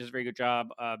actress. She does a very good job.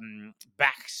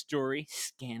 Backstory,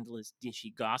 scandalous,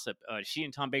 dishy gossip. She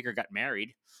and Tom Baker got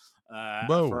married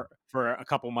for a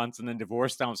couple months and then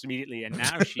divorced almost immediately. And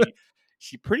now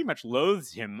she pretty much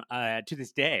loathes him to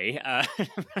this day. I'm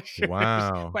not sure.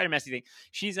 Wow. Quite a messy thing.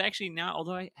 She's actually now,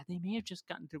 although they may have just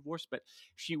gotten divorced, but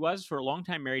she was for a long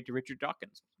time married to Richard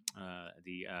Dawkins,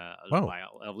 the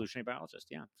evolutionary biologist.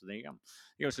 Yeah. So there you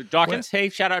go. So Dawkins, hey,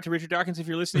 shout out to Richard Dawkins if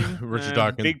you're listening. Richard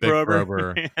Dawkins, big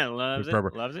prober.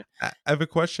 Loves it. I have a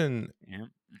question.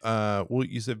 Yeah. Well,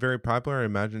 you said very popular. I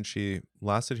imagine she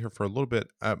lasted here for a little bit.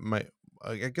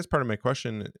 I guess part of my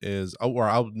question is,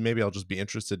 I'll just be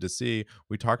interested to see.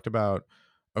 We talked about,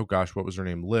 oh gosh, what was her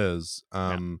name? Liz.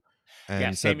 And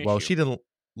said, well, she didn't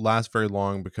last very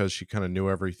long because she kind of knew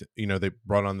everything. They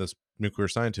brought on this nuclear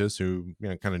scientist who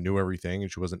kind of knew everything,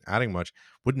 and she wasn't adding much.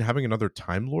 Wouldn't having another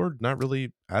Time Lord not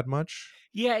really add much?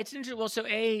 Yeah, it's interesting. Well, so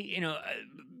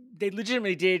They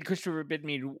legitimately did. Christopher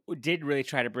Bidmead did really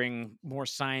try to bring more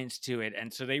science to it,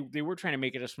 and so they were trying to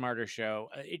make it a smarter show.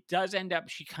 It does end up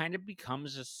she kind of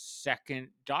becomes a second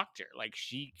Doctor. Like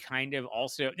she kind of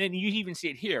also, and you even see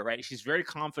it here, right? She's very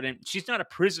confident. She's not a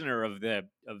prisoner of the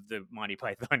Monty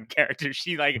Python character.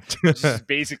 She like just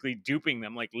basically duping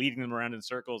them, like leading them around in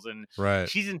circles, and Right.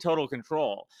 she's in total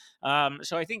control.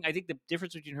 So I think the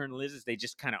difference between her and Liz is they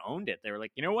just kind of owned it. They were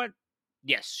like, you know what?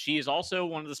 Yes, she is also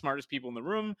one of the smartest people in the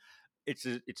room. It's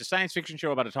a science fiction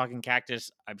show about a talking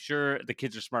cactus. I'm sure the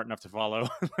kids are smart enough to follow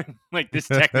like this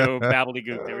techno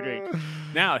babbledygook that we're doing.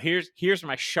 Now, here's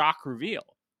my shock reveal.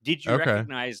 Did you Okay.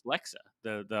 recognize Lexa,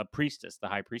 the priestess, the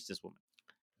high priestess woman?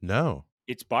 No.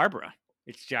 It's Barbara.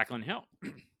 It's Jacqueline Hill.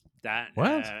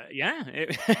 What? Yeah,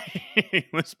 it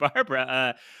was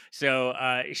Barbara. So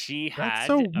she That's had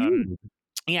so weird.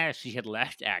 yeah, she had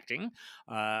left acting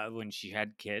when she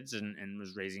had kids and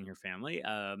was raising her family.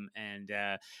 And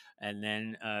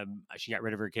then she got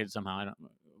rid of her kids somehow. I don't know.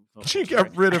 She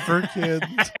got rid of her kids.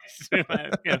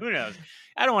 Who knows?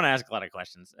 I don't want to ask a lot of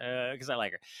questions because I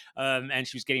like her. And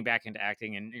she was getting back into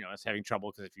acting, and was having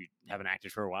trouble because if you haven't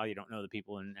acted for a while, you don't know the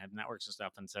people and have networks and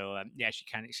stuff. And so yeah, she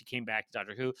came back to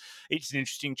Doctor Who. It's an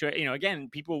interesting choice. Again,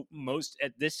 people most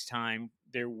at this time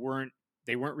they weren't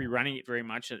rerunning it very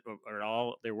much at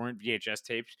all. There weren't VHS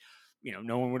tapes.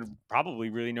 No one would have probably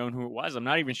really known who it was. I'm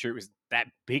not even sure it was that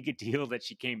big a deal that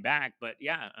she came back. But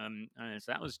yeah,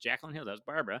 so that was Jacqueline Hill. That was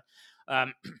Barbara.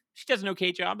 She does an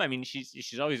okay job. I mean,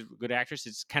 she's always a good actress.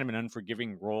 It's kind of an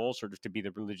unforgiving role, sort of to be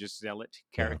the religious zealot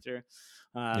character.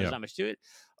 There's not much to it.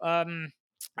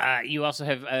 You also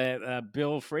have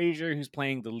Bill Fraser, who's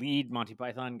playing the lead Monty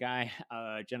Python guy,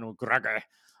 General Grugger.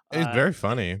 It's very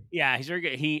funny. Yeah, he's very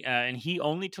good. He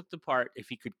only took the part if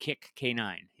he could kick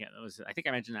K9. Yeah, that was. I think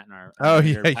I mentioned that in our. Oh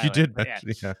yeah, pilot, you did but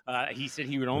mention. Yeah. he said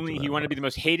he wanted to be the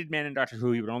most hated man in Doctor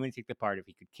Who. He would only take the part if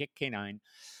he could kick K9.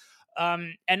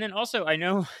 And then also, I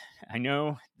know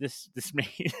this this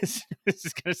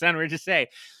is going to sound weird to say.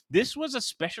 This was a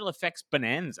special effects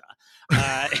bonanza,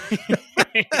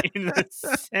 in the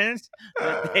sense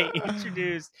that they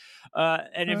introduced.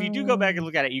 And if you do go back and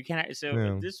look at it, you can.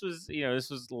 So this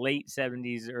was late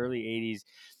 70s, early 80s.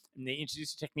 And they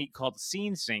introduced a technique called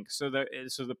scene sync. So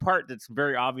the part that's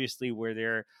very obviously where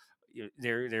they're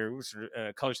sort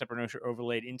of color separation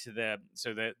overlaid into the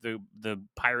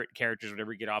pirate characters,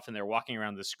 whatever, get off and they're walking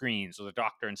around the screen. So the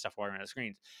Doctor and stuff walking around the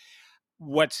screens.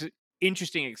 What's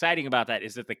interesting, exciting about that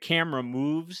is that the camera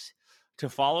moves to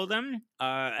follow them.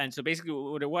 And so basically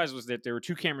what it was that there were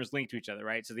two cameras linked to each other,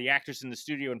 right? So the actors in the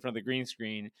studio in front of the green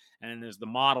screen, and then there's the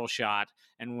model shot.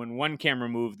 And when one camera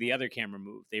moved, the other camera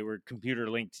moved. They were computer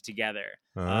linked together.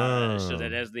 So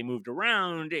that as they moved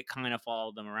around, it kind of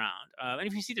followed them around. And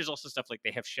if you see, there's also stuff like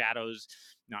they have shadows,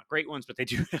 not great ones, but they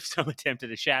do have some attempt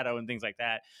at a shadow and things like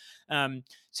that.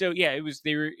 So yeah,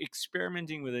 they were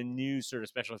experimenting with a new sort of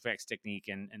special effects technique,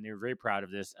 and they were very proud of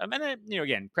this. And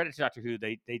again, credit to Doctor Who,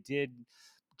 they did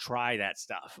try that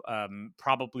stuff.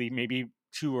 Probably maybe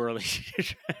too early,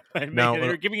 but Now, they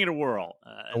were giving it a whirl.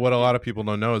 What a lot of people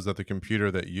don't know is that the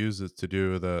computer that uses to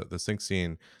do the sync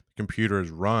scene, the computer is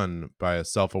run by a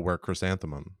self-aware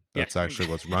chrysanthemum. That's actually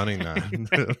what's running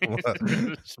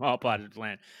that. Small potted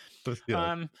plant.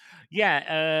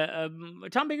 Yeah.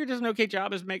 Tom Baker does an okay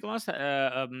job as Meglos,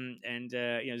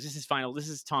 this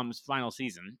is Tom's final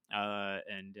season,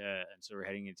 and so we're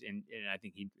heading into, and I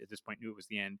think he at this point knew it was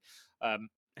the end.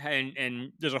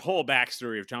 And there's a whole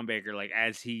backstory of Tom Baker, like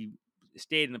as he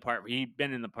stayed in the part. He'd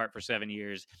been in the part for 7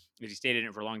 years. As he stayed in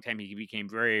it for a long time, he became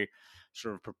very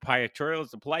sort of proprietorial.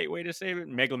 It's a polite way to say it.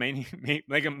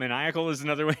 Megalomaniacal is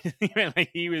another way to think of it. Like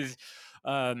he was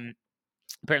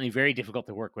apparently very difficult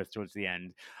to work with towards the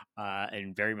end,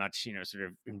 and very much sort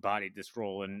of embodied this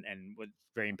role and was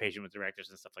very impatient with directors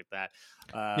and stuff like that.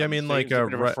 Yeah, I mean, so like it was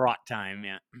a bit of a fraught time.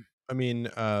 Yeah, I mean,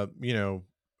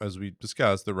 as we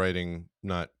discussed, the writing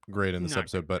not great in this Not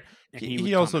episode, great. but And he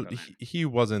would also comment on that. he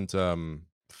wasn't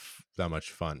that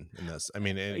much fun in this. I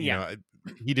mean,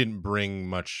 he didn't bring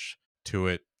much to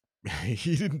it.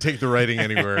 He didn't take the writing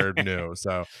anywhere new,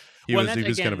 so he was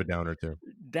kind of a downer too.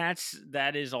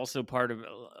 That is also part of,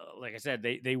 like I said,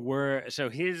 they were, so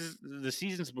the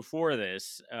seasons before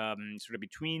this, sort of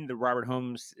between the Robert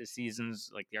Holmes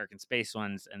seasons, like the Ark in Space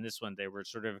ones, and this one, they were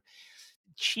sort of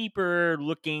cheaper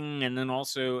looking, and then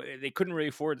also they couldn't really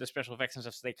afford the special effects and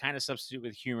stuff, so they kind of substitute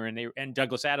with humor. And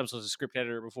Douglas Adams was a script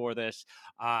editor before this,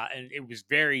 and it was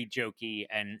very jokey,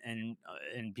 and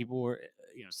people were,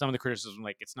 some of the criticism,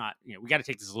 like, it's not, we got to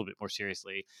take this a little bit more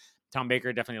seriously. Tom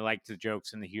Baker definitely liked the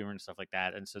jokes and the humor and stuff like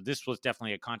that, and so this was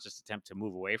definitely a conscious attempt to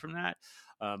move away from that.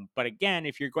 But again,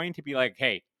 if you're going to be like,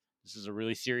 hey, This is a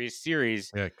really serious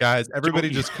series. Yeah, guys, everybody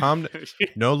Don't- just calm.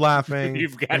 No laughing.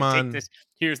 You've got Come to take on. this.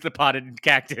 Here's the potted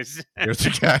cactus. Here's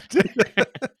the cactus.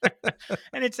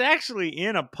 And it's actually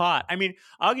in a pot. I mean,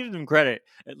 I'll give them credit.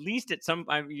 At least at some,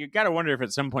 you got to wonder if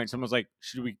at some point someone's like,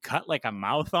 should we cut like a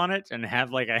mouth on it and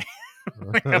have like a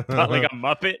like a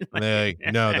Muppet? Like,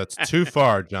 no, that's too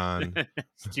far, John.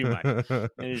 It's too much.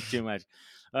 It is too much.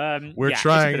 We're yeah, it's a bit of a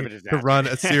trying to disaster. run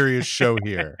a serious show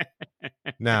here.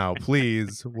 Now,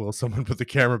 please, will someone put the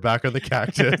camera back on the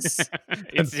cactus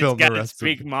and film got the its rest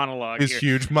big of monologue. his Here.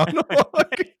 huge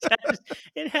monologue?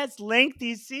 It has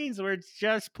lengthy scenes where it's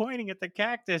just pointing at the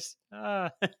cactus.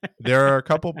 There are a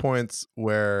couple points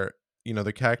where, you know,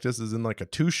 the cactus is in like a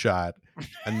 2-shot,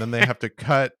 and then they have to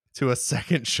cut to a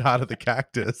second shot of the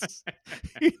cactus.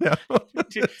 You know,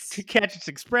 to catch its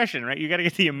expression, right? You got to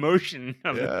get the emotion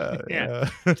of it. yeah.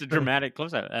 It's a dramatic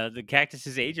close-up. The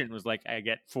cactus's agent was like, "I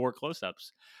get 4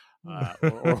 close-ups."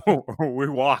 Or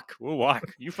we'll walk.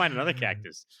 You find another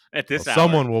cactus at this hour.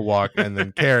 Someone will walk and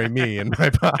then carry me in my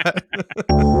pot.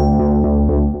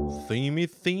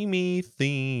 Themey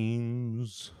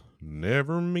themes,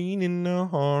 never meaning no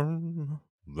harm.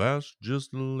 That's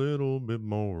just a little bit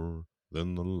more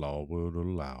than the law would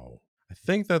allow. I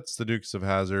think that's the Dukes of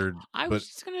Hazzard. I but was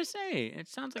just gonna say, it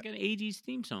sounds like an '80s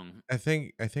theme song. I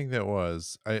think that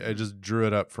was. I just drew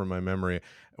it up from my memory.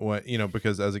 What, you know,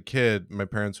 because as a kid, my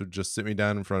parents would just sit me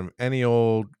down in front of any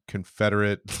old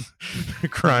Confederate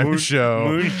crime show,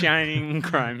 moonshining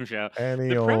crime show. Any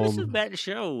the premise of old. that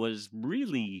show was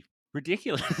really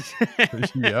ridiculous.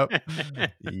 Yep.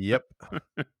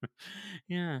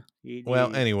 Yeah.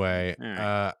 Well, anyway, All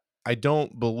right. I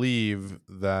don't believe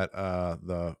that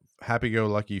the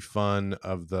happy-go-lucky fun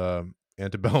of the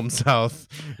antebellum South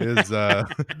is the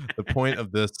point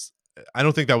of this. I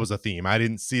don't think that was a theme. I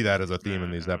didn't see that as a theme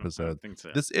in these No, I don't episodes. think so.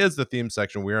 This is the theme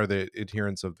section. We are the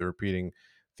adherents of the repeating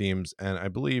themes, and I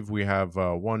believe we have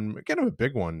one kind of a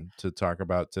big one to talk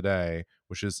about today,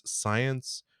 which is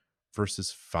science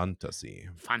versus fantasy.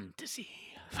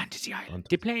 Fantasy Island.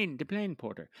 Deplane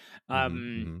Porter.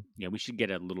 Yeah, we should get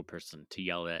a little person to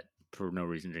yell at for no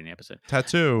reason during the episode.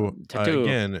 Tattoo.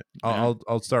 Again, Yeah.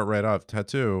 I'll start right off.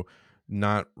 Tattoo,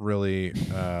 not really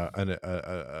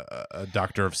a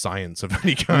doctor of science of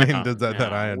any kind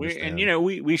that I understand. And you know,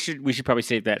 we should probably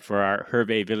save that for our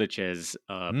Hervé Villachez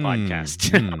podcast.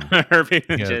 Hervé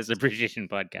Villachez appreciation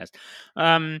podcast.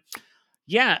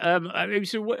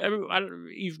 So what?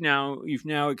 You've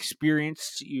now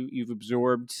experienced. You've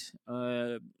absorbed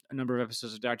a number of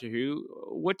episodes of Doctor Who.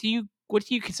 What do you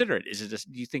consider it? Do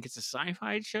you think it's a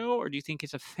sci-fi show, or do you think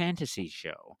it's a fantasy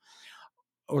show,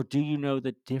 or do you know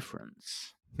the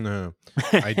difference? No,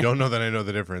 I don't know that I know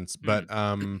the difference, but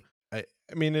I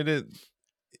mean it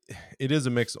is a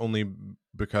mix only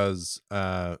because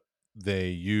they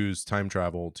use time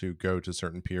travel to go to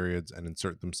certain periods and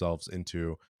insert themselves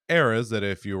into eras that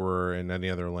if you were in any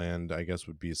other land, I guess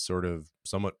would be sort of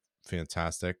somewhat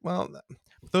fantastic. Well,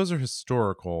 those are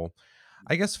historical.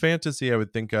 I guess fantasy I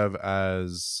would think of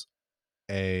as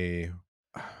a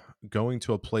going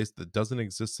to a place that doesn't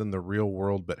exist in the real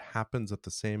world but happens at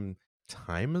the same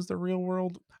time as the real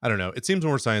world. I don't know. It seems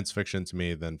more science fiction to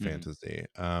me than fantasy.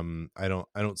 I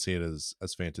don't see it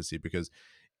as fantasy because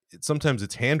sometimes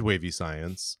it's hand wavy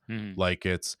science. Like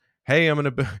it's, hey,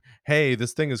 hey,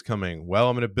 this thing is coming. Well,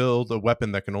 I'm gonna build a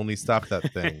weapon that can only stop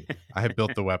that thing. I have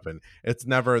built the weapon. There's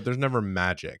never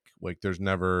magic. Like there's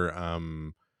never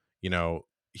you know,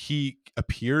 he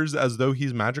appears as though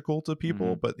he's magical to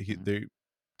people, but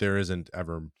there isn't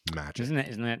ever magic.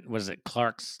 Isn't that was it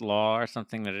Clark's law or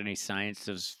something that any science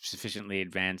that was sufficiently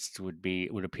advanced would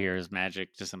appear as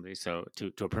magic to somebody, so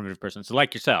to a primitive person. So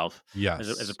like yourself, yes,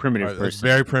 as a primitive person,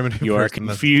 very primitive. You are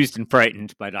confused and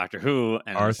frightened by Doctor Who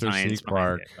and Arthur the science C.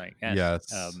 Clarke. Like,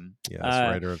 yes,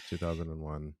 writer of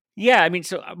 2001. Yeah, I mean,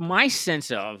 so my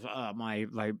sense of my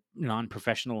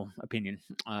non-professional opinion,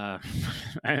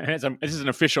 this is an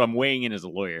official. I'm weighing in as a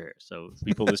lawyer, so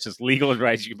people, this is legal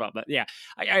advice about that. Yeah,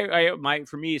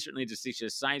 for me, certainly, distinction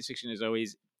science fiction is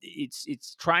always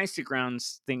it's tries to ground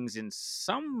things in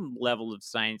some level of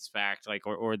science fact, like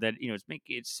or that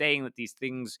it's saying that these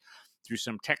things through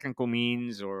some technical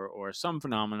means or some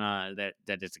phenomena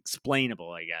that is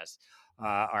explainable, I guess,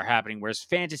 are happening. Whereas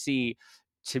fantasy,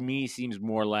 to me, seems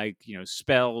more like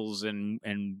spells and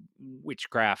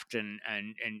witchcraft and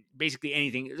basically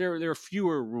anything. There are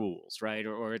fewer rules, right?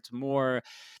 Or it's more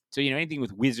so anything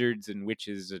with wizards and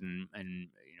witches and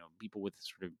people with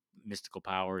sort of mystical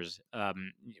powers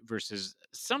versus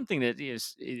something that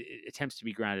it attempts to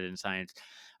be grounded in science.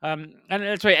 And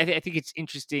that's why I think it's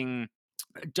interesting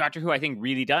Doctor Who, I think,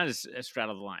 really does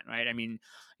straddle the line, right? I mean,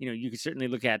 you could certainly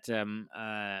look at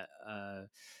the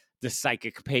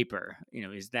psychic paper.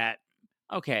 Is that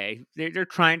okay? They're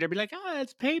trying to be like,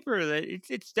 it's paper.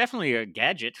 It's definitely a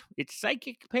gadget. It's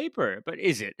psychic paper, but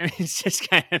is it? It's just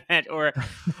kind of that, or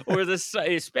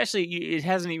especially it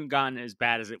hasn't even gone as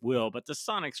bad as it will. But the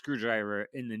sonic screwdriver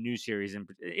in the new series, and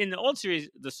in the old series,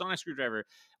 the sonic screwdriver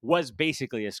was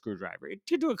basically a screwdriver. It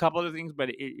could do a couple other things,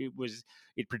 but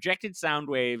it projected sound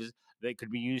waves that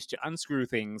could be used to unscrew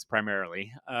things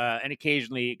primarily, and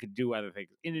occasionally it could do other things.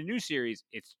 In the new series,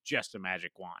 it's just a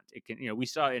magic wand. It can, we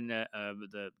saw in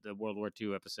the World War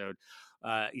II episode,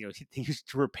 they used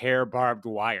to repair barbed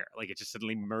wire. Like it just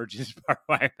suddenly merges barbed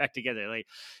wire back together. Like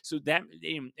so that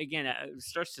again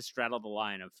starts to straddle the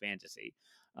line of fantasy.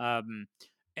 And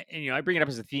I bring it up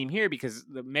as a theme here because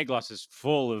the Meglos is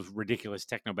full of ridiculous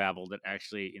technobabble that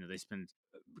actually, they spend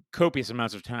copious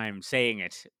amounts of time saying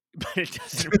it, but it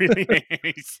doesn't really make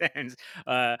any sense.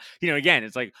 Again,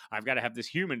 it's like I've got to have this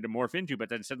human to morph into, but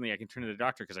then suddenly I can turn to the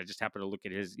doctor because I just happen to look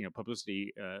at his,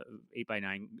 publicity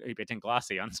 8x9, 8x10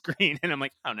 glossy on screen, and I'm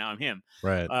like, oh, now I'm him.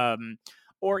 Right.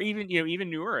 Or even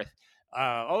New Earth.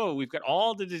 We've got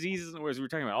all the diseases in the world. We were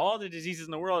talking about all the diseases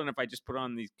in the world, and if I just put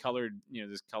on these colored,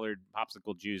 this colored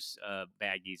popsicle juice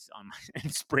baggies on my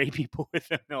and spray people with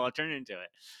them, they'll turn into it.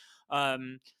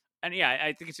 And yeah,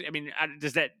 I think it's. I mean,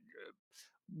 does that?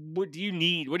 What do you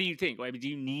need? What do you think? I mean, do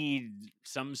you need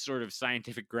some sort of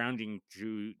scientific grounding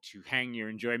to hang your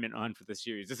enjoyment on for the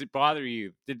series? Does it bother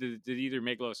you? Did either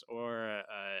Meglos or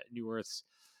New Earth's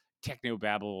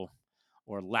technobabble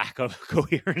or lack of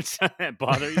coherence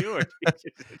bother you, or it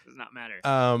does not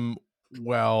matter?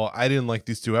 Well, I didn't like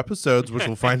these two episodes, which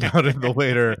we'll find out in the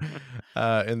later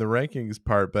in the rankings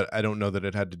part, but I don't know that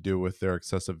it had to do with their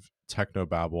excessive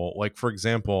technobabble. Like, for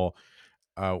example,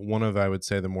 one of, I would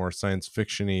say, the more science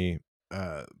fiction-y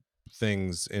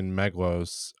things in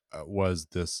Meglos was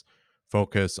this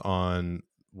focus on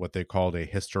what they called a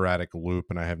hysteretic loop,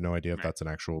 and I have no idea if that's an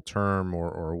actual term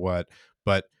or what,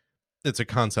 but it's a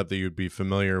concept that you'd be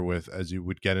familiar with as you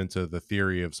would get into the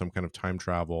theory of some kind of time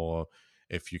travel.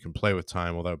 If you can play with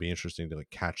time, well, that would be interesting to like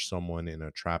catch someone in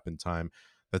a trap in time.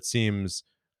 That seems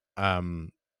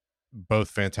both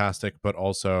fantastic, but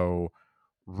also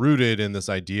rooted in this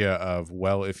idea of,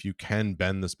 well, if you can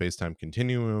bend the space-time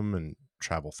continuum and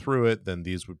travel through it, then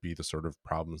these would be the sort of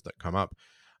problems that come up.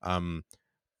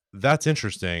 That's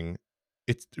interesting.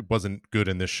 It wasn't good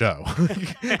in this show.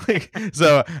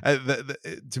 So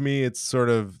to me, it's sort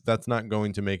of, that's not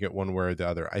going to make it one way or the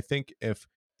other. I think if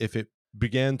it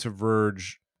began to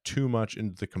verge too much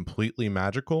into the completely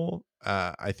magical,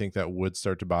 I think that would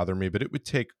start to bother me, but it would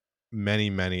take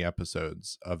many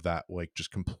episodes of that, like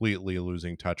just completely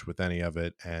losing touch with any of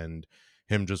it and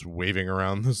him just waving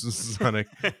around this sonic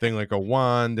thing like a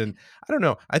wand. And I don't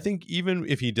know, I think even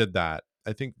if he did that,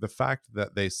 I think the fact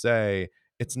that they say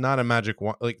it's not a magic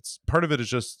wand, like part of it is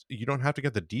just, you don't have to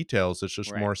get the details. It's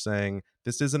just more saying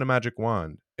this isn't a magic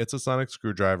wand, it's a sonic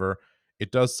screwdriver,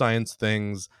 it does science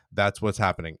things, that's what's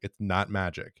happening, it's not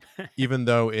magic. Even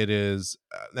though it is,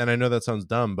 and I know that sounds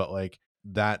dumb, but like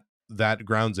that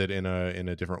grounds it in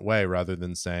a different way, rather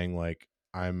than saying like,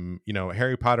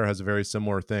 Harry Potter has a very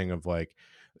similar thing of like,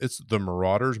 it's the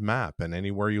Marauders map, and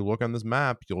anywhere you look on this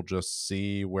map you'll just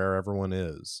see where everyone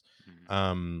is.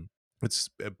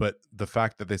 But the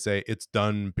fact that they say it's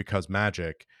done because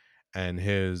magic, and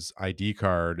his ID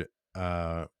card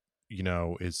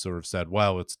is sort of said,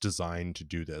 well, it's designed to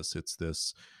do this, it's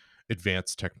this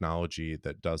advanced technology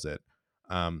that does it.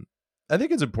 I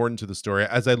think it's important to the story.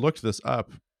 As I looked this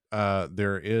up,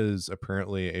 there is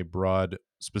apparently a broad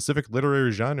specific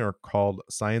literary genre called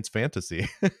science fantasy,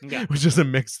 which is a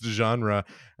mixed genre,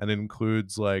 and it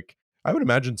includes, like, I would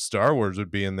imagine Star Wars would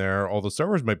be in there, although Star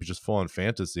Wars might be just full on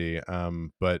fantasy.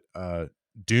 But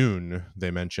Dune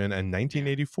they mention, and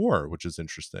 1984, which is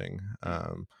interesting.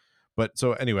 But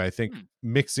so anyway, I think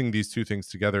mixing these two things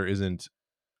together isn't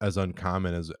as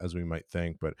uncommon as we might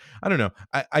think. But I don't know.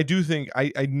 I do think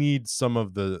I need some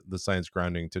of the science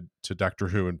grounding to Doctor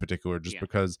Who in particular, just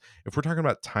because if we're talking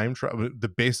about time travel, the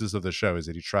basis of the show is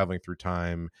that he's traveling through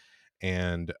time,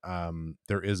 and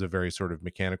there is a very sort of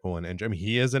mechanical and I mean,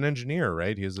 he is an engineer,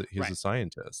 right? He's a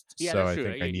scientist. Yeah, so that's I true.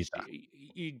 think I need that.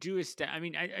 You do I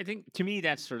mean, I think to me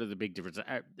that's sort of the big difference.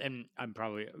 And I'm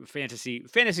probably fantasy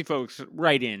folks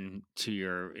right into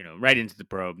your, right into the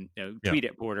probe. Tweet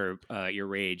at Porter your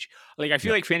rage. Like I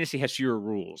feel like fantasy has fewer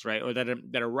rules, right? Or that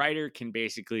a writer can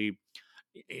basically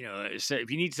So if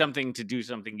you need something to do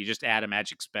something, you just add a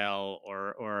magic spell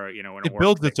or an It orc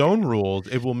builds that its own rules.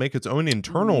 It will make its own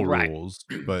internal right. rules,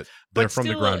 but they're But from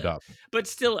the still, ground up.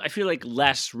 I feel like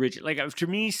less rigid. Like to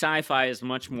me, sci-fi is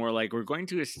much more like we're going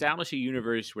to establish a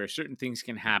universe where certain things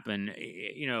can happen.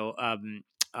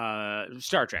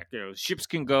 Star Trek, ships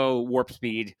can go warp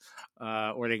speed,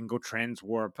 or they can go trans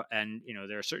warp, and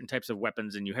there are certain types of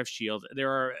weapons, and you have shields.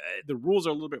 There are the rules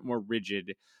are a little bit more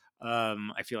rigid.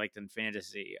 I feel like than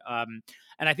fantasy. And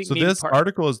I think So maybe this part.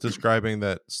 article is describing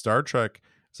that Star Trek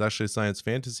is actually science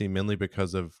fantasy mainly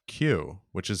because of Q,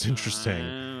 which is interesting,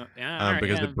 Yeah, all right,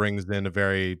 because yeah. it brings in a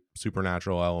very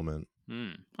supernatural element.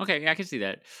 Okay, yeah, I can see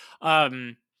that.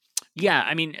 Yeah,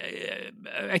 I mean,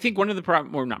 I think one of the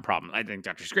problem, or not problem, I think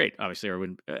Doctor's great, obviously, or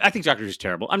I think Doctor Who's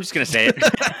terrible. I'm just going to say it.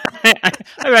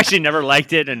 I've actually never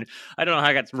liked it, and I don't know how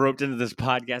I got roped into this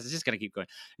podcast. It's just going to keep going.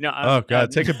 No, Oh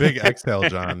God, take a big exhale,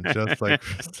 John. Just like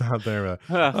stop there.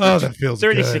 for That feels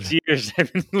 36 good. years,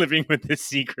 I've been living with this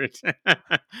secret.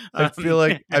 I feel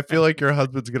like your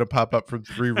husband's gonna pop up from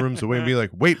 3 rooms away and be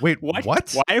like, wait, what?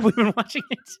 what? Why have we been watching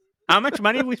it? How much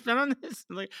money have we spent on this?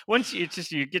 Like once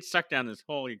you get stuck down this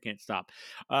hole, you can't stop.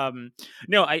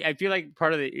 No, I feel like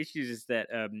part of the issues is that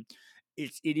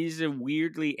it is a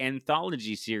weirdly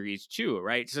anthology series too,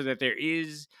 right? So that there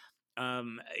is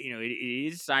it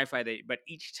is sci-fi but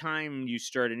each time you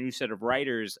start a new set of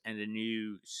writers and a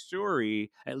new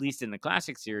story, at least in the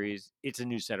classic series, it's a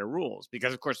new set of rules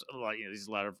because of course there's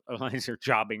a lot of these are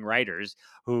jobbing writers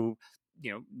who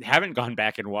haven't gone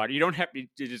back and watched. You don't have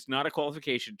it's not a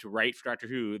qualification to write for Doctor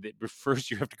Who that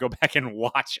first you have to go back and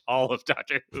watch all of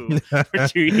Doctor Who for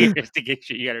 2 years to get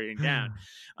sure you got everything down.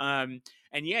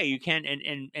 And yeah, you can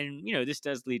and this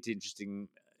does lead to interesting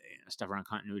stuff around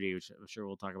continuity, which I'm sure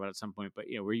we'll talk about at some point, but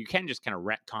where you can just kind of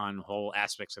retcon whole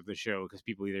aspects of the show because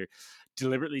people either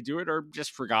deliberately do it or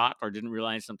just forgot or didn't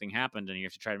realize something happened and you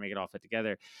have to try to make it all fit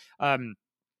together.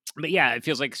 But yeah, it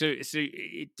feels like so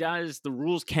it does. The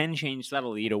rules can change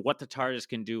subtly. What the TARDIS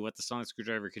can do, what the sonic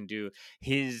screwdriver can do,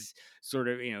 his sort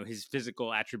of his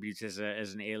physical attributes as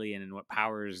an alien, and what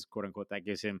powers, quote unquote, that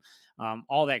gives him.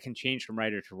 All that can change from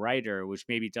writer to writer, which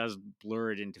maybe does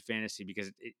blur it into fantasy because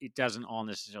it doesn't all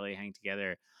necessarily hang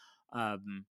together.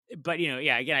 But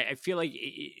yeah, again, I feel like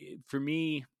for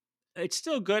me, it's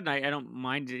still good, and I don't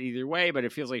mind it either way. But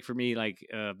it feels like for me, like.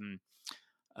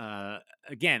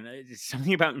 Again, it's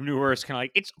something about New Earth kind of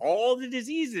like it's all the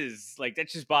diseases like that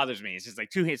just bothers me. It's just like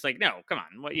two hits. Like no, come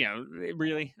on, what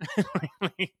really?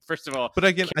 First of all, But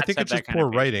again, I think have it's that just kind of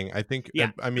poor patience. writing. I think,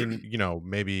 Yeah, I mean,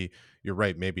 maybe you're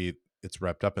right. Maybe it's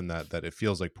wrapped up in that it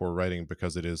feels like poor writing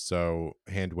because it is so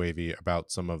hand wavy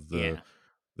about some of the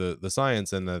yeah. the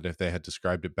science, and that if they had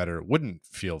described it better, it wouldn't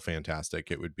feel fantastic.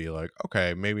 It would be like,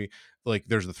 okay, maybe like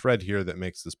there's a thread here that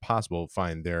makes this possible.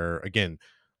 Fine. There again,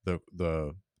 the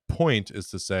point is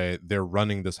to say they're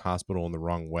running this hospital in the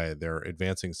wrong way. They're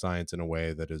advancing science in a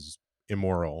way that is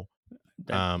immoral.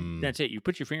 That's it. You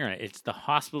put your finger on it. It's the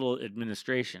hospital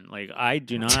administration. Like I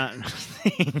do not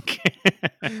think.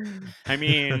 I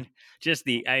mean, just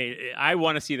I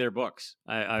want to see their books.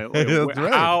 That's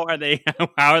right. How are they?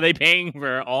 How are they paying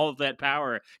for all of that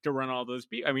power to run all those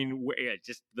people? I mean,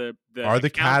 just the Are the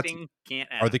cats accounting can't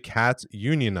add Are up. the cats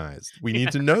unionized? We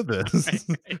need to know this.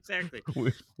 Right, exactly.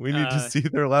 we need to see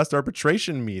their last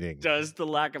arbitration meeting. Does the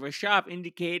lack of a shop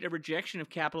indicate a rejection of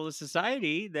capitalist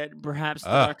society that perhaps the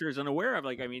Ah, Doctor is unaware of?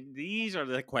 Like, I mean, these are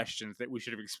the questions that we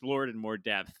should have explored in more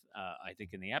depth, I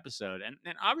think, in the episode. And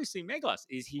obviously, Meglos,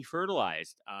 is he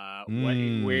fertilized? How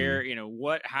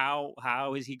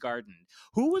is he gardened?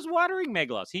 Who was watering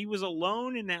Meglos? He was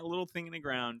alone in that little thing in the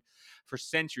ground for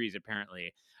centuries,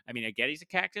 apparently. I mean, I get he's a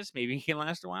cactus. Maybe he can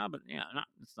last a while, but yeah,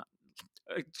 it's not.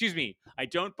 Excuse me, I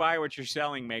don't buy what you're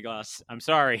selling, Meglos. I'm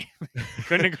sorry.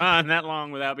 Couldn't have gone that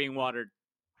long without being watered.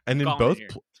 I'm and calling it here.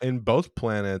 in both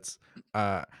planets,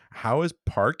 how is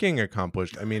parking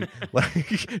accomplished? I mean,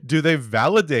 like, do they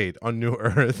validate on New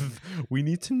Earth? We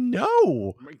need to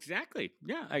know. Exactly.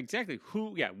 Yeah, exactly.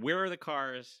 Where are the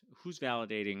cars? Who's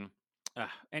validating?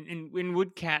 And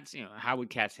would cats, how would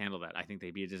cats handle that? I think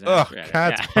they'd be a disaster at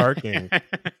Cats it. parking.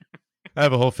 I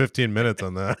have a whole 15 minutes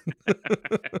on that.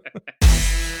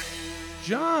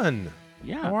 John,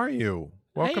 Yeah. how are you?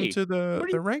 Welcome Hey, to the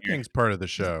what are you rankings part of the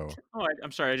show. Oh,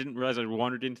 I'm sorry. I didn't realize I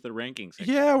wandered into the rankings.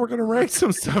 Yeah, we're gonna rank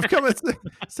some stuff. Come and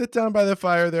sit down by the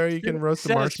fire there. You can roast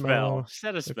a marshmallow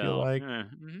Set a if you spell. like. Yeah.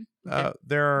 Okay.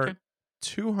 There are Okay.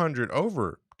 200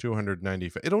 over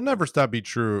 295. It'll never stop being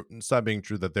true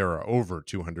that there are over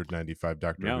 295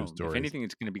 Doctor Who No, if stories. anything,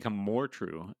 it's going to become more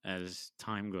true as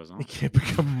time goes on. It can't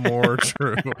become more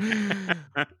true.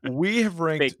 We have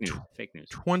ranked Fake news.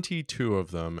 22 of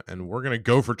them, and we're going to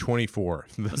go for 24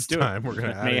 this time. We're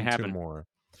going to add in 2 more.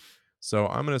 So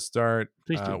I'm going to start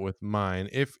with mine.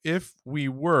 If we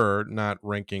were not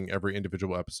ranking every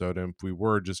individual episode, and if we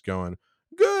were just going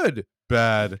good,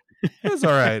 bad, it's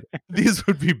all right, these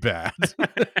would be bad.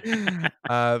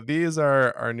 These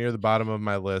are near the bottom of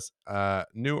my list.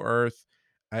 New Earth.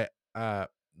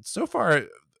 So far,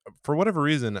 for whatever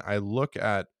reason, I look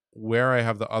at where I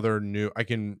have the other new. I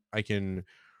can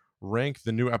rank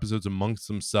the new episodes amongst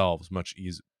themselves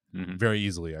very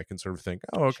easily. I can sort of think,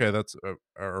 oh, okay, that's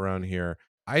around here.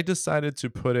 I decided to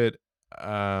put it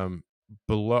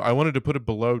below. I wanted to put it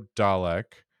below Dalek,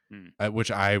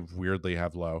 which I weirdly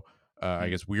have low. I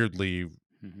guess weirdly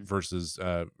versus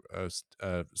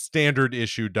standard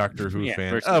issue Doctor Who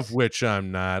fan, of which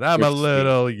I'm not. I'm a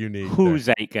little unique. Who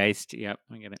zeitgeist? Yep,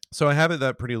 I get it. So I have it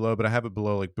that pretty low, but I have it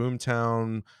below like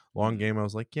Boomtown, Long Game. I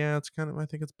was like, yeah, it's kind of. I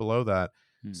think it's below that.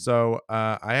 So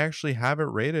I actually have it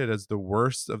rated as the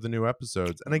worst of the new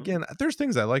episodes. And again, there's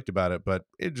things I liked about it, but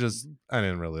it just I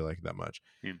didn't really like it that much.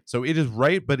 So it is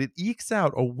right, but it ekes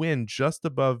out a win just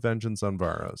above Vengeance on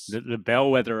Varos. The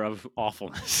bellwether of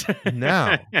awfulness.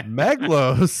 Now,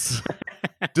 Meglos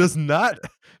does not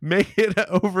make it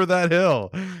over that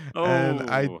hill. And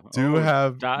I do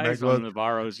have dies Meglos on the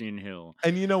Varosian hill.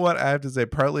 And you know what? I have to say,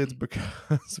 partly it's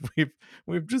because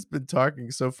we've just been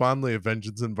talking so fondly of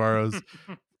Vengeance and Varos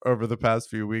over the past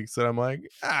few weeks that I'm like,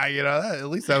 at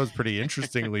least that was pretty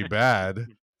interestingly bad.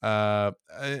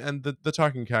 And the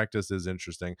talking cactus is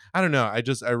interesting. I don't know. I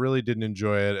really didn't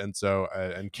enjoy it, and so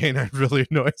and Canine really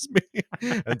annoys me,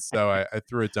 and so I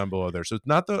threw it down below there. So it's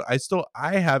not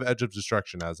I have Edge of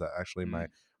Destruction as actually my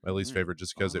least favorite,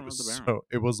 just because it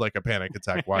was like a panic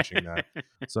attack watching that.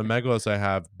 So Meglos I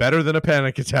have better than a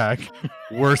panic attack,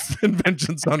 worse than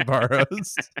Vengeance on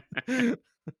Varos.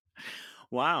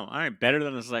 Wow. All right. Better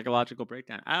than a psychological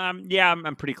breakdown. Yeah,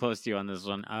 I'm pretty close to you on this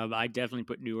one. I definitely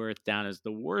put New Earth down as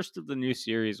the worst of the new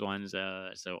series ones.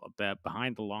 So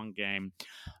behind the Long Game,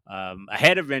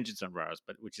 ahead of Vengeance on Varos,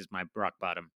 but which is my rock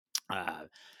bottom.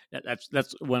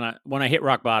 That's when I hit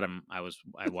rock bottom. I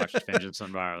watched Vengeance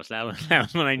on Varos. That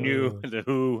was when I knew the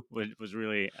Who was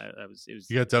really.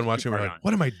 You got done watching. We're like,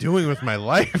 what am I doing with my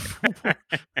life?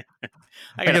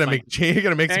 I gotta make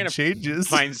some changes.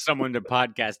 Find someone to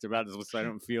podcast about this so I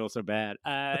don't feel so bad.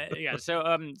 Yeah.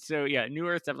 So yeah, New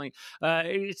Earth definitely.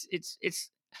 It's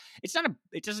not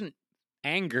it doesn't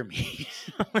anger me.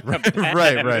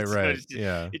 Right.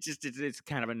 It's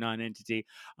kind of a non-entity.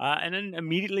 And then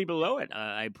immediately below it,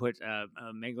 I put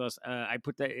Meglos. I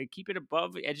put keep it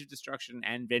above Edge of Destruction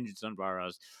and Vengeance on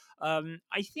Varos. I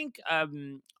think.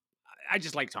 I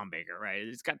just like Tom Baker, right?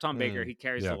 It's got Tom Baker. He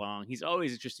carries it along. He's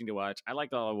always interesting to watch. I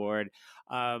like the All Award.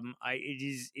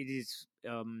 It is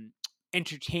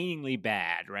entertainingly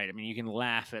bad, right? I mean, you can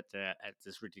laugh at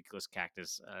this ridiculous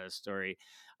cactus story,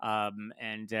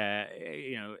 and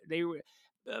they were.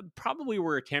 Probably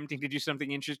were attempting to do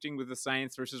something interesting with the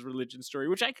science versus religion story,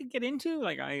 which I could get into.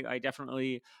 Like I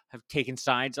definitely have taken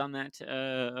sides on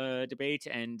that debate,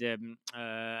 and I'm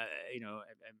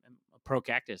pro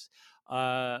cactus.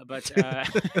 But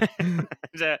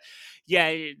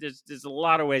yeah, there's a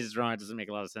lot of ways it's wrong. It doesn't make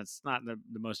a lot of sense. It's not the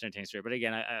most entertaining story. But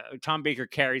again, Tom Baker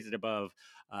carries it above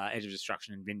Edge of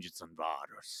Destruction and Vengeance on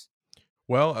Varos.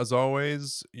 Well, as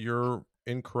always, you're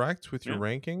incorrect with your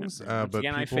rankings. But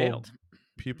again, I failed.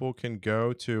 People can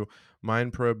go to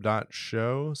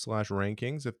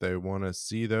mindprobe.show/rankings if they want to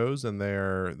see those, and they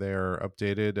are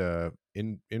updated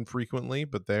infrequently,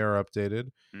 but they are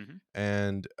updated.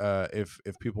 And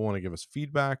if people want to give us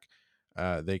feedback,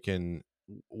 they can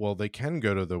go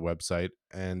to the website,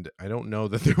 and I don't know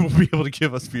that they will be able to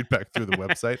give us feedback through the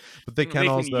website, but they can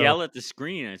also yell at the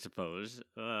screen, I suppose.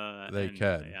 They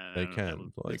can.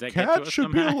 Like, cats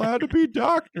should be allowed to be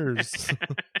doctors.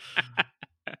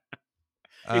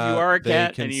 If you are a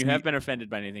cat and you have been offended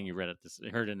by anything you heard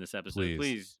in this episode,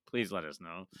 please let us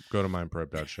know. Go to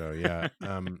mindprobe.show. Yeah.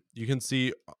 You can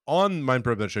see on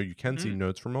mindprobe.show, you can see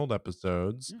notes from old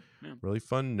episodes. Really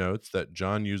fun notes that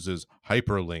John uses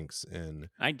hyperlinks in.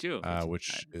 I do.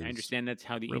 Which I understand that's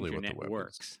how the really internet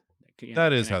works.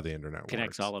 That is how the internet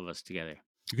connects all of us together.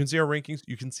 You can see our rankings.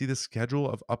 You can see the schedule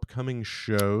of upcoming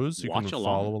shows. You can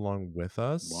follow along with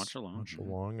us. Watch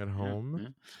along at home. Yeah.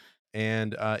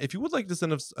 And if you would like to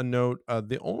send us a note,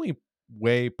 the only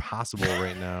way possible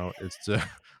right now is to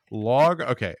log.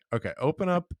 Okay. Open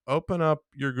up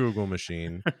your Google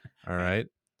machine. All right.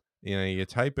 You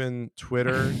type in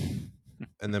Twitter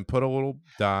and then put a little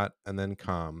dot and then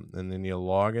com, and then you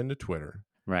log into Twitter.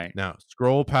 Right. Now,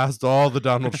 scroll past all the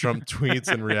Donald Trump tweets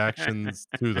and reactions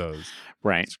to those.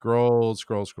 Right. Scroll.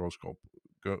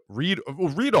 Go read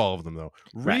all of them, though.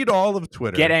 Read all of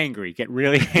Twitter. Get angry. Get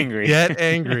really angry. Get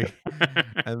angry.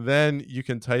 And then you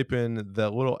can type in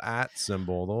the little @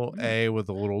 symbol, the little A with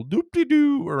a little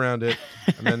doop-de-doo around it,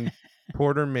 and then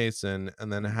Porter Mason,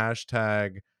 and then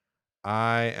hashtag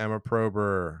I am a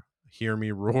prober. Hear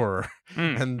me roar.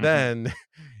 And then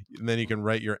you can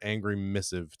write your angry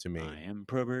missive to me. I am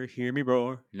prober, hear me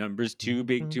roar. Numbers too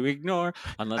big to ignore,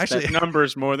 unless that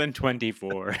number's more than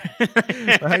 24.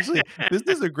 Actually, this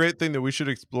is a great thing that we should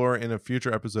explore in a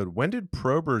future episode. When did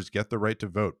probers get the right to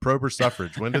vote? Prober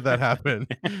suffrage. When did that happen?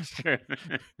 Sure.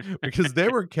 Because they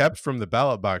were kept from the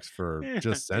ballot box for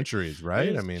just centuries,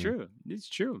 right? It's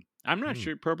true. I'm not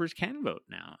sure probers can vote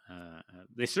now.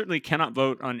 They certainly cannot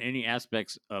vote on any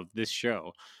aspects of this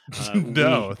show.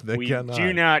 No, they we cannot.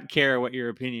 do not care what your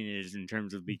opinion is in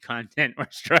terms of the content or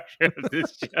structure of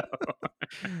this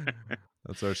show.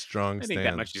 That's our strong I think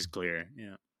stance. that much is clear.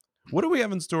 Yeah. What do we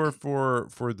have in store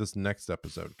for this next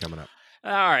episode coming up?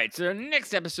 All right, so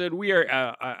next episode we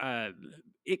are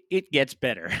it gets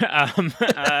better.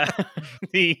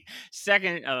 The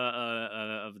second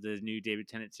of the new David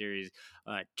Tennant series,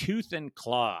 Tooth and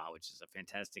Claw, which is a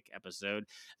fantastic episode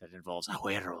that involves a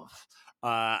werewolf.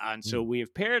 And so we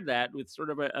have paired that with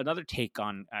sort of another take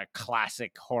on a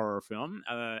classic horror film,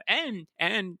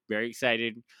 and very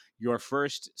excited, your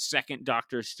second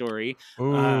Doctor story,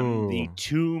 The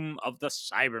Tomb of the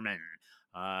Cybermen.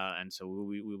 And so we'll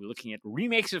be looking at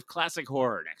remakes of classic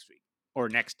horror next week or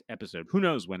next episode. Who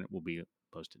knows when it will be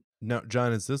posted? Now,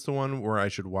 John, is this the one where I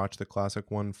should watch the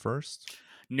classic one first?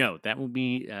 No, that will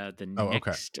be the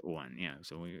next one. Yeah.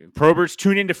 So probers,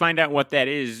 tune in to find out what that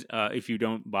is. If you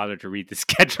don't bother to read the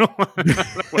schedule on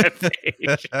the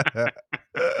webpage.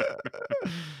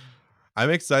 I'm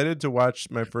excited to watch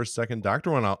my second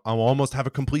Doctor one. I'll almost have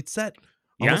a complete set.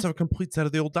 Almost have a complete set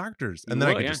of the old Doctors, and then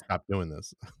I can just stop doing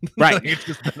this. Right, It's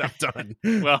just then I'm done.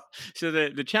 Well, so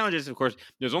the challenge is, of course,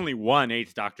 there's only one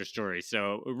 8th Doctor story,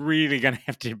 so we're really gonna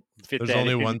have to fit. There's that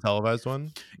only in. one televised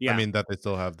one. Yeah, I mean that they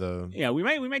still have the. Yeah, we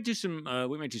might do some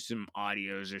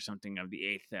audios or something of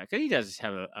the 8th, because he does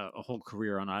have a whole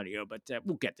career on audio, but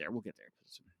we'll get there.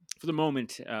 For the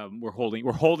moment, we're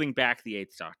holding back the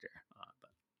 8th Doctor, but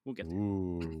we'll get there.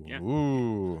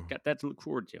 Ooh. Got that to look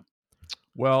forward to.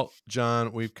 Well,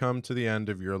 John, we've come to the end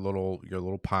of your little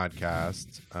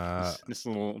podcast. This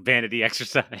little vanity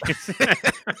exercise.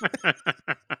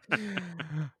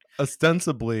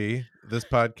 Ostensibly, this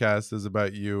podcast is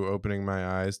about you opening my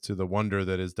eyes to the wonder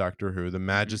that is Doctor Who, the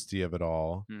majesty of it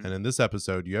all. And in this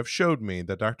episode, you have showed me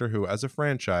that Doctor Who as a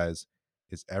franchise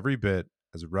is every bit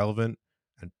as relevant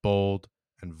and bold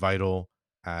and vital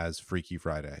as Freaky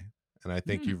Friday. And I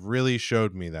think you've really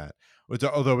showed me that.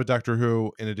 Although with Doctor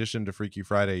Who, in addition to Freaky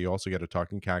Friday, you also get a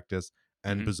talking cactus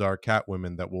and bizarre cat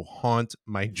women that will haunt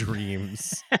my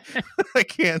dreams. I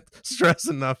can't stress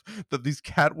enough that these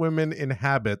cat women in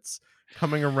habits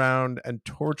coming around and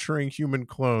torturing human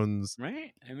clones.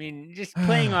 Right? I mean, just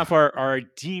playing off our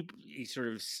deep sort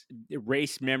of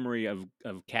erased memory of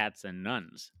cats and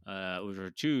nuns, which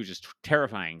are two just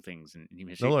terrifying things in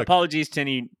human history. Apologies to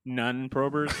any nun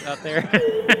probers out there.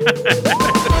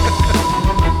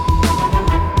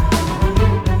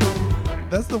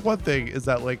 That's the one thing, is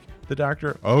that like the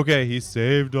Doctor, okay, he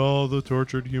saved all the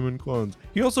tortured human clones.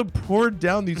 He also poured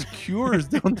down these cures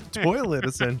down the toilet,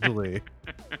 essentially.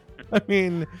 I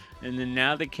mean, and then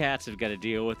now the cats have got to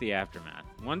deal with the aftermath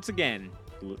once again,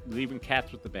 leaving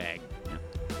cats with the bag. Yeah.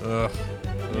 Ugh.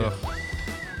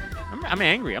 I'm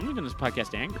angry. I'm leaving this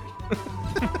podcast angry.